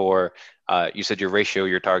looking for. You said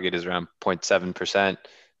your target is around 0.7%.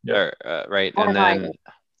 Yep. Right. On and the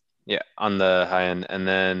then on the high end. And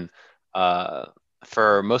then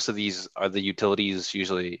for most of these, are the utilities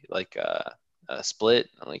usually like split,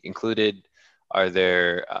 like included? Are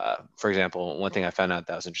there, for example, one thing I found out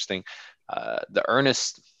that was interesting, the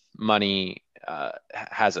earnest money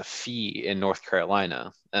has a fee in North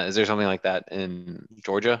Carolina. Is there something like that in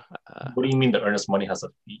Georgia? What do you mean the earnest money has a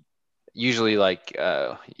fee? Usually, like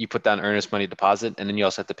you put down earnest money deposit, and then you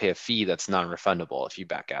also have to pay a fee that's non-refundable if you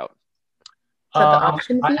back out. So the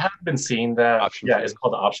option fee? I have been seeing that. It's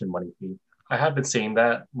called the option money fee. I have been seeing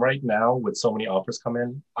that right now with so many offers come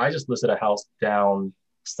in. I just listed a house down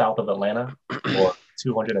south of Atlanta for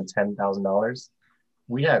 $210,000.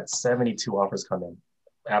 We had 72 offers come in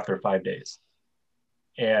after 5 days.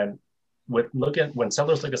 And when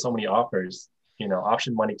sellers look at so many offers,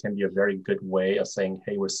 option money can be a very good way of saying,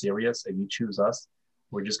 hey, we're serious. If you choose us,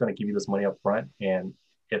 we're just going to give you this money up front. And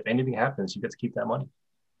if anything happens, you get to keep that money.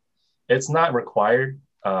 It's not required.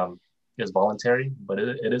 It's voluntary, but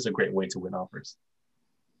it is a great way to win offers.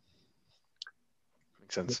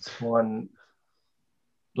 Makes sense. This one,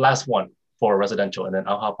 last one for residential, and then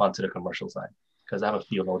I'll hop onto the commercial side because I have a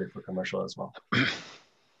few loaded for commercial as well.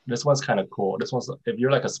 This one's kind of cool. This one's, if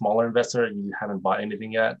you're like a smaller investor and you haven't bought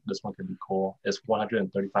anything yet, this one could be cool. It's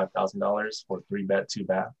 $135,000 for 3-bed,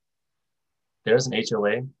 2-bath. There's an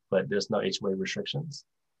HOA, but there's no HOA restrictions.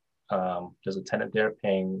 There's a tenant there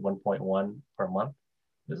paying 1.1 per month.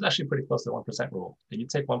 This is actually pretty close to the 1% rule. If you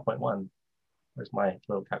take 1.1, where's my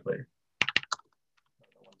little calculator?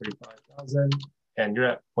 135,000, and you're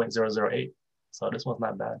at 0.008. So this one's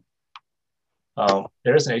not bad.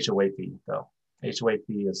 There is an HOA fee though. HOA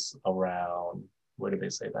fee is around, where did they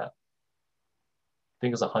say that? I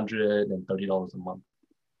think it's $130 a month.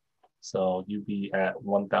 So you'd be at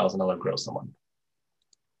 $1,000 gross a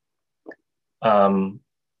month.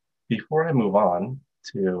 Before I move on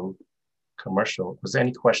to commercial, was there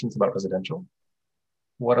any questions about residential?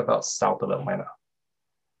 What about south of Atlanta?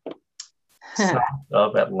 South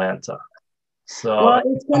of Atlanta. So, well,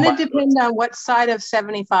 it's going to depend on what side of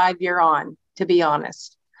 75 you're on, to be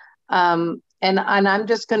honest. And I'm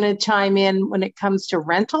just going to chime in when it comes to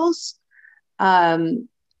rentals.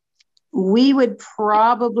 We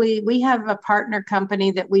have a partner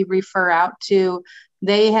company that we refer out to.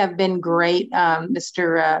 They have been great.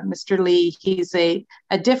 Mr. Lee, he's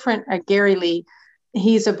Gary Lee,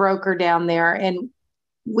 he's a broker down there. And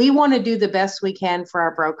we want to do the best we can for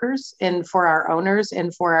our brokers and for our owners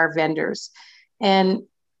and for our vendors. And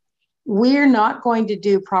we're not going to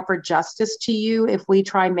do proper justice to you if we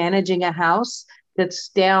try managing a house that's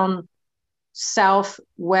down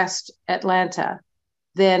southwest Atlanta,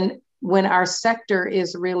 then when our sector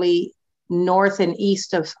is really north and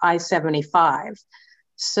east of I-75.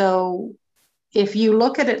 So if you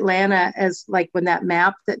look at Atlanta as like when that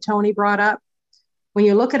map that Tony brought up, when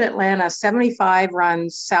you look at Atlanta, 75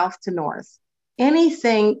 runs south to north.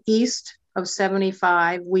 Anything east of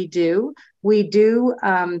 75. We do. We do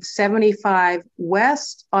 75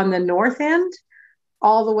 west on the north end,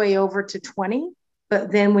 all the way over to 20.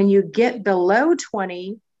 But then when you get below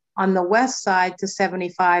 20 on the west side to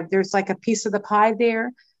 75, there's like a piece of the pie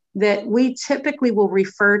there that we typically will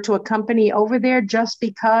refer to a company over there just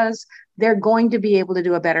because they're going to be able to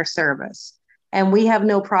do a better service. And we have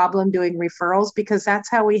no problem doing referrals because that's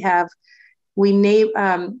how we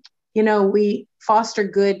foster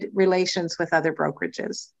good relations with other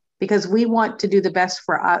brokerages because we want to do the best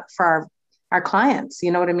for our clients.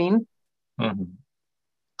 You know what I mean? Mm-hmm.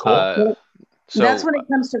 Cool. So that's when it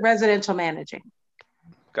comes to residential managing.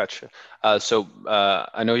 Gotcha. So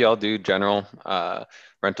I know y'all do general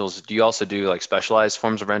rentals. Do you also do like specialized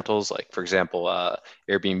forms of rentals, like for example,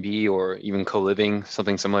 Airbnb or even co-living,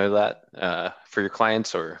 something similar to that for your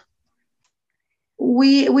clients? Or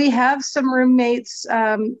we have some roommates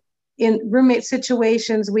in roommate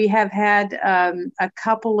situations. We have had a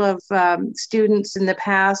couple of students in the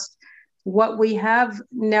past. What we have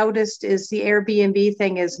noticed is the Airbnb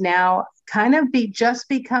thing is now kind of just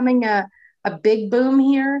becoming a big boom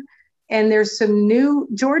here. And there's some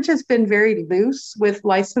Georgia's been very loose with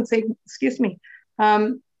licensing,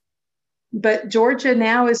 but Georgia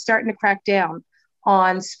now is starting to crack down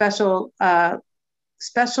on special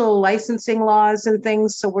licensing laws and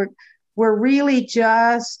things. So we're really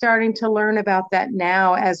just starting to learn about that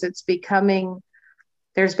now as it's becoming.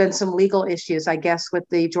 There's been some legal issues, I guess, with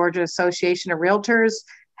the Georgia Association of Realtors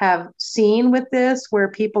have seen with this, where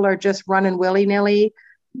people are just running willy-nilly,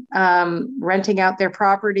 renting out their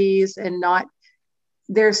properties and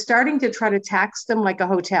they're starting to try to tax them like a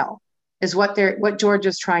hotel is what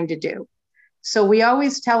Georgia's trying to do. So we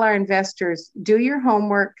always tell our investors, do your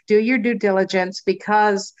homework, do your due diligence,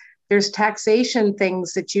 because there's taxation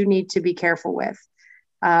things that you need to be careful with.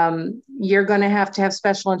 You're going to have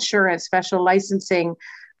special insurance, special licensing,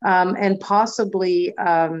 and possibly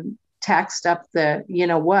taxed up the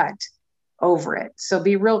what over it. So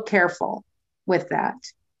be real careful with that.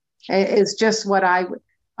 It's just what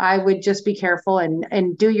I would just be careful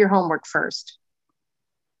and do your homework first.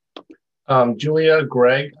 Julia,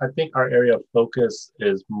 Greg, I think our area of focus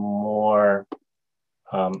is more,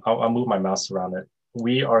 I'll move my mouse around it.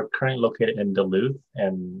 We are currently located in Duluth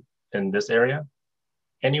and in this area.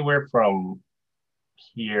 Anywhere from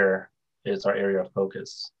here is our area of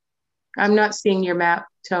focus. I'm not seeing your map,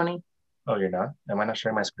 Tony. Oh, you're not? Am I not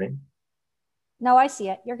sharing my screen? No, I see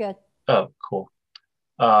it. You're good. Oh, cool.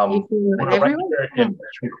 We're right here in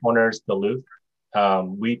Three Corners, Duluth.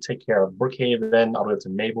 We take care of Brookhaven, all the way to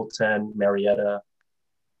Mableton, Marietta,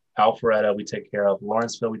 Alpharetta. We take care of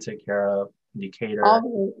Lawrenceville. We take care of Decatur.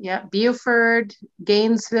 Buford,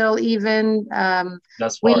 Gainesville, even.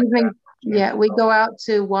 That's far. We go out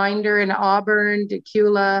to Winder and Auburn,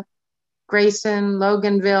 Decula, Grayson,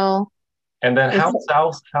 Loganville. And then how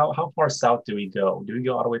far south do we go? Do we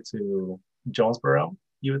go all the way to Jonesboro,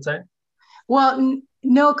 you would say? Well,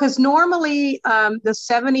 no, because normally the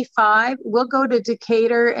 75, we'll go to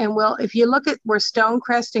Decatur and if you look at where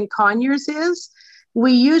Stonecrest and Conyers is,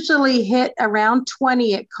 we usually hit around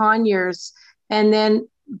 20 at Conyers. And then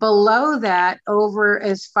below that, over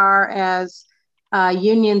as far as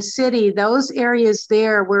Union City, those areas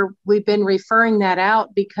there where we've been referring that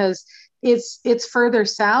out because it's further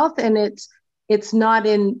south and it's not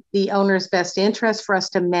in the owner's best interest for us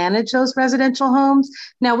to manage those residential homes.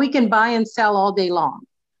 Now we can buy and sell all day long,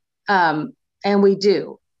 and we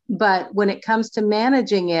do. But when it comes to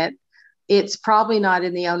managing it, it's probably not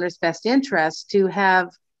in the owner's best interest to have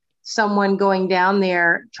someone going down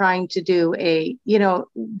there trying to do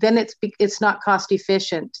then it's not cost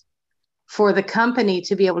efficient for the company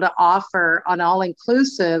to be able to offer an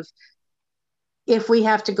all-inclusive if we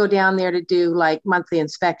have to go down there to do like monthly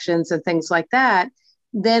inspections and things like that,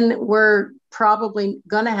 then we're probably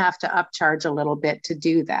going to have to upcharge a little bit to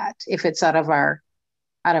do that if it's out of our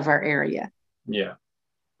area. Yeah.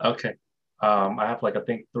 Okay. I have I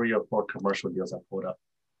think 3 or 4 commercial deals I pulled up.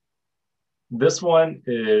 This one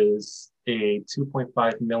is a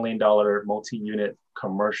 $2.5 million multi-unit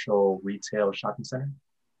commercial retail shopping center.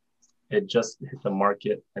 It just hit the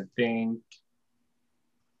market, I think,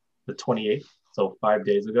 the 28th, so 5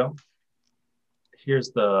 days ago.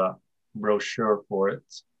 Here's the brochure for it.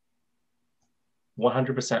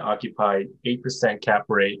 100% occupied, 8% cap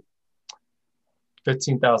rate,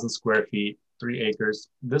 15,000 square feet, 3 acres.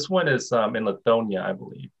 This one is in Lithonia, I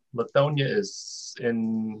believe. Lithonia is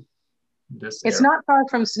in this area. It's not far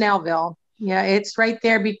from Snellville. Yeah, it's right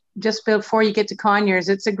there just before you get to Conyers.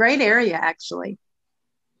 It's a great area, actually.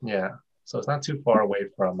 Yeah, so it's not too far away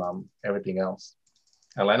from everything else.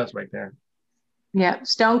 Atlanta's right there. Yeah,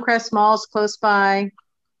 Stonecrest Mall's close by.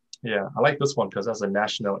 Yeah, I like this one because as a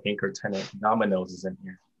national anchor tenant, Domino's is in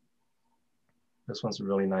here. This one's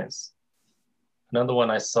really nice. Another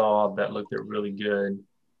one I saw that looked really good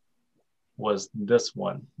was this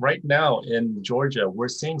one. Right now in Georgia, we're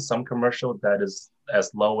seeing some commercial that is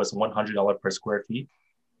as low as $100 per square feet.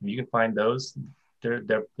 If you can find those, they're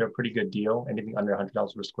a pretty good deal. Anything under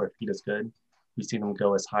 $100 per square feet is good. We see them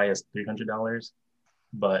go as high as $300.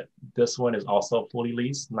 But this one is also fully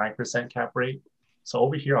leased, 9% cap rate. So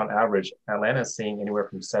over here on average, Atlanta is seeing anywhere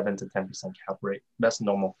from 7 to 10% cap rate. That's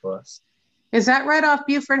normal for us. Is that right off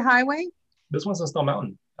Buford Highway? This one's in Stone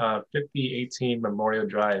Mountain, 5018 Memorial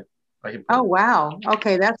Drive. Oh, wow.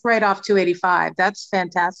 Okay, that's right off 285. That's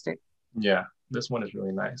fantastic. Yeah, this one is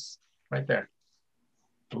really nice. Right there.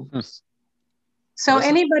 Oops. So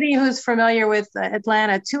anybody who's familiar with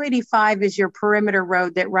Atlanta, 285 is your perimeter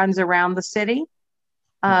road that runs around the city.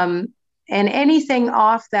 And anything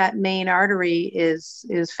off that main artery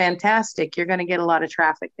is fantastic. You're going to get a lot of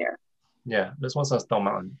traffic there. Yeah, this one's on Stone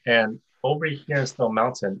Mountain. And over here in Stone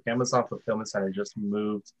Mountain, Amazon Fulfillment Center just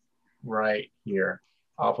moved right here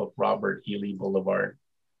off of Robert E. Lee Boulevard.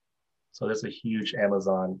 So there's a huge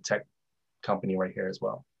Amazon tech company right here as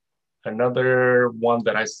well. Another one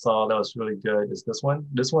that I saw that was really good is this one.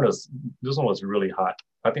 This one was really hot.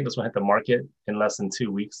 I think this one hit the market in less than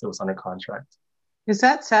 2 weeks. It was under contract. Is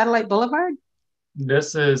that Satellite Boulevard?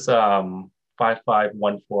 This is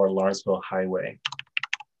 5514 Lawrenceville Highway.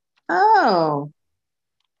 Oh.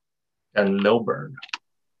 And Lilburn.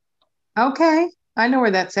 Okay. I know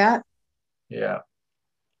where that's at. Yeah.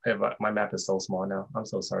 My map is so small now. I'm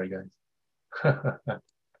so sorry, guys.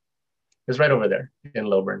 It's right over there in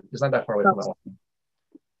Lilburn. It's not that far away from that one.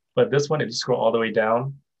 But this one, if you scroll all the way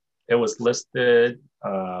down, it was listed.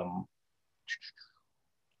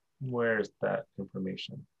 Where's that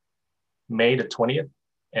information? May the 20th,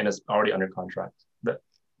 and it's already under contract.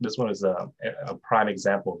 This one is a prime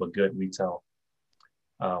example of a good retail.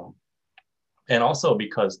 And also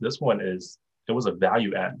because this one it was a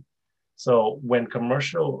value add. So when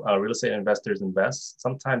commercial real estate investors invest,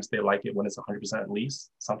 sometimes they like it when it's 100%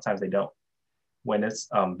 lease, sometimes they don't. When it's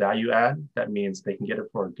value add, that means they can get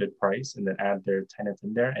it for a good price and then add their tenants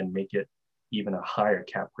in there and make it even a higher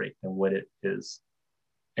cap rate than what it is.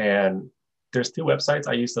 And there's two websites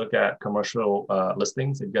I used to look at commercial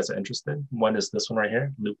listings if you guys are interested. One is this one right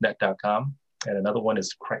here, loopnet.com. And another one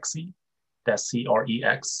is Crexi, that's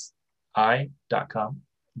CREXI.com.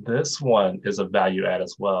 This one is a value add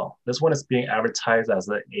as well. This one is being advertised as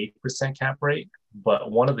an 8% cap rate, but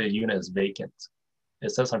one of the units is vacant.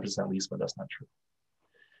 It says 100% lease, but that's not true.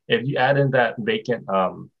 If you add in that vacant,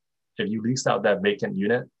 if you lease out that vacant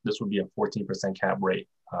unit, this would be a 14% cap rate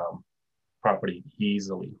property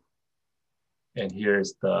easily. And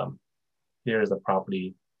here's the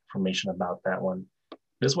property information about that one.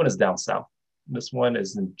 This one is down south. This one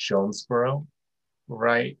is in Jonesboro,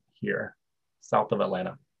 right here, south of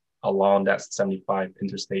Atlanta, along that 75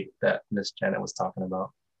 interstate that Miss Janet was talking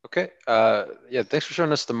about. Okay. Yeah, thanks for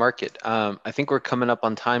showing us the market. I think we're coming up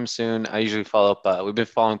on time soon. I usually follow up. We've been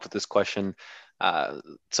following up with this question.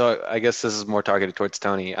 So I guess this is more targeted towards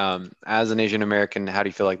Tony. As an Asian American, how do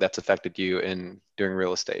you feel like that's affected you in doing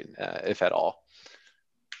real estate, if at all?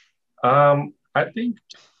 I think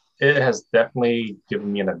it has definitely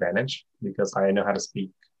given me an advantage because I know how to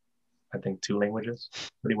speak, I think, 2 languages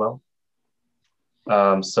pretty well.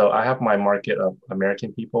 So I have my market of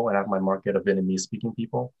American people and I have my market of Vietnamese speaking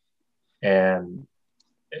people. And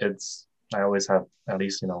I always have at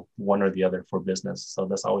least, one or the other for business. So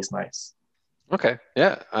that's always nice. Okay.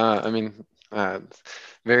 Yeah. I mean,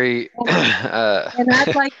 very. And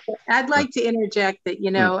I'd like to interject that,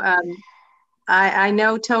 I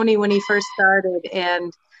know Tony when he first started,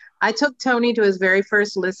 and I took Tony to his very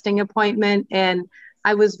first listing appointment, and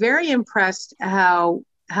I was very impressed how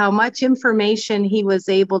much information he was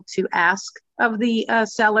able to ask of the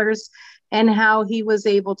sellers and how he was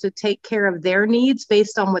able to take care of their needs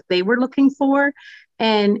based on what they were looking for.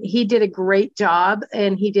 And he did a great job,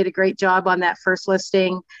 and he did a great job on that first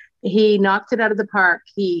listing. He knocked it out of the park.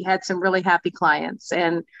 He had some really happy clients,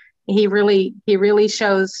 and he really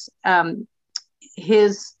shows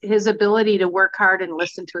his ability to work hard and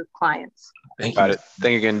listen to his clients. Thank you.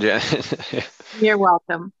 Thank you again, Jen. You're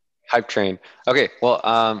welcome. Hype train. Okay,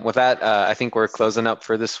 well, with that, I think we're closing up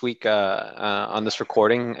for this week on this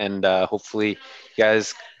recording, and hopefully, you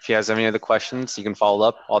guys, if you guys have any other questions, you can follow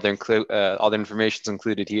up. All the information is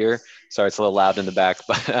included here. Sorry, it's a little loud in the back,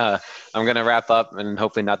 but I'm gonna wrap up and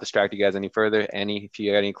hopefully not distract you guys any further. Annie, if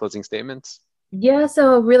you got any closing statements. Yeah,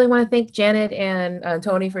 so really want to thank Janet and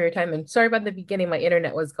Tony for your time. And sorry about the beginning, my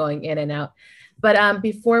internet was going in and out. But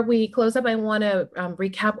before we close up, I want to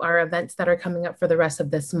recap our events that are coming up for the rest of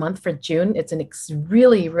this month for June. It's an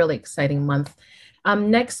really, really exciting month.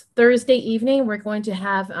 Next Thursday evening, we're going to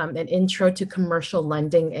have an intro to commercial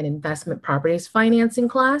lending and investment properties financing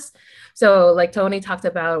class. So like Tony talked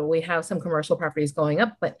about, we have some commercial properties going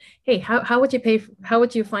up, but hey, how would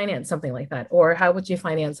you finance something like that? Or how would you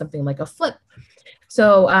finance something like a flip?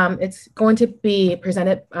 So it's going to be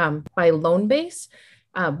presented by Loanbase.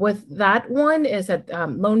 With that one is that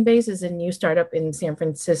Loanbase is a new startup in San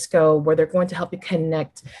Francisco where they're going to help you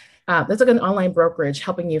connect. It's like an online brokerage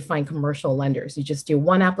helping you find commercial lenders. You just do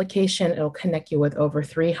one application, it'll connect you with over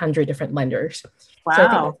 300 different lenders. Wow. So I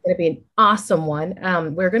think it's going to be an awesome one.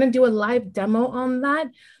 We're going to do a live demo on that.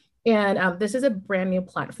 And this is a brand new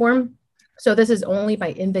platform. So this is only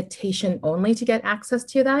by invitation only to get access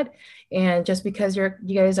to that. And just because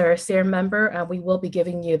you guys are a SARE member, we will be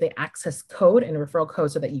giving you the access code and referral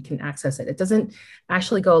code so that you can access it. It doesn't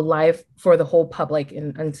actually go live for the whole public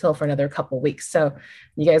until for another couple of weeks. So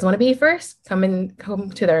you guys want to be first, come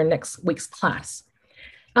to their next week's class.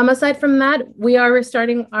 Aside from that, we are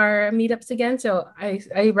restarting our meetups again. So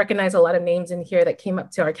I recognize a lot of names in here that came up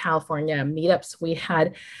to our California meetups. We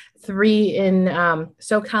had 3 in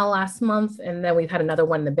SoCal last month, and then we've had another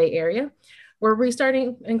one in the Bay Area. We're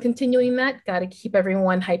restarting and continuing that. Got to keep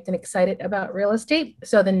everyone hyped and excited about real estate.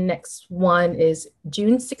 So the next one is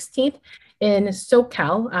June 16th in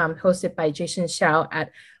SoCal, hosted by Jason Shao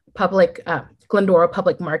at Glendora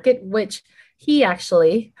Public Market, which he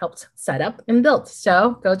actually helped set up and built.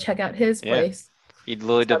 So go check out his place. He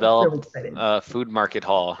literally developed a food market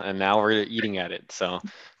hall, and now we're eating at it. So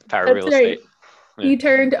power of real estate. He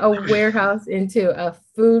turned a warehouse into a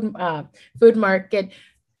food market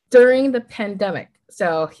during the pandemic.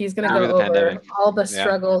 So he's going to go over all the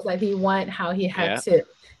struggles that he went, how he had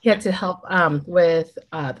to help with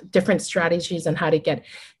different strategies on how to get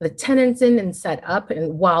the tenants in and set up,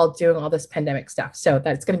 and while doing all this pandemic stuff. So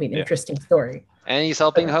that's going to be an interesting story. And he's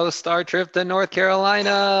helping host our trip to North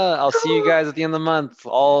Carolina. I'll see you guys at the end of the month.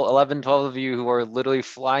 All 11, 12 of you who are literally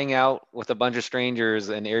flying out with a bunch of strangers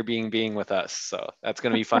and Airbnb with us. So that's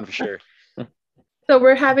going to be fun for sure. So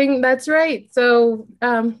that's right. So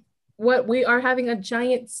what we are having a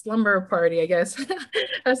giant slumber party, I guess,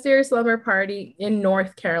 a serious slumber party in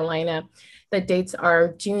North Carolina. The dates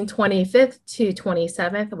are June 25th to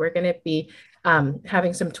 27th. We're going to be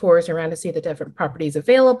having some tours around to see the different properties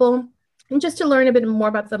available and just to learn a bit more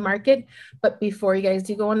about the market. But before you guys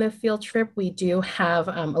do go on the field trip, we do have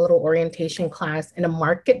a little orientation class and a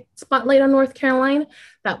market spotlight on North Carolina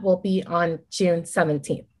that will be on June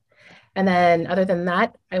 17th. And then other than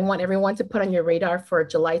that, I want everyone to put on your radar for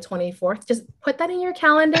July 24th. Just put that in your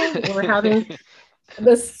calendar. We're having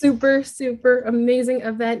the super, super amazing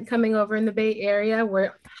event coming over in the Bay Area.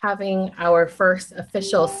 We're having our first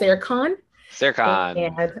official SARECon.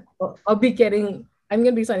 And I'm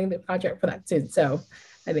going to be signing the project for that soon. So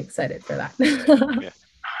I'm excited for that.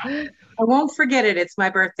 I won't forget it. It's my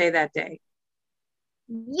birthday that day.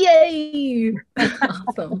 Yay!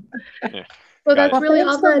 Awesome. So that's really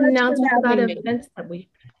all the announcements about events that we,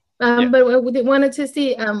 but we wanted to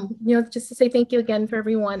see, just to say thank you again for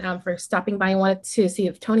everyone for stopping by. I wanted to see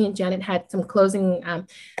if Tony and Janet had some closing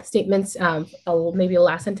statements, maybe a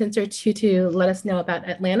last sentence or two to let us know about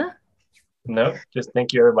Atlanta. No, just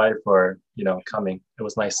thank you everybody for, coming. It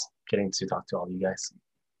was nice getting to talk to all you guys.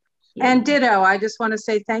 And ditto, I just want to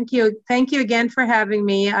say thank you. Thank you again for having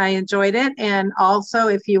me. I enjoyed it. And also,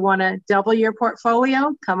 if you want to double your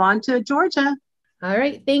portfolio, come on to Georgia. All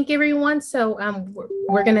right. Thank you, everyone. So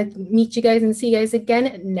we're going to meet you guys and see you guys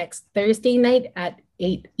again next Thursday night at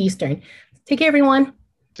 8 Eastern. Take care, everyone.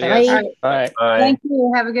 Bye. Bye. Thank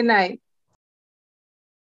you. Have a good night.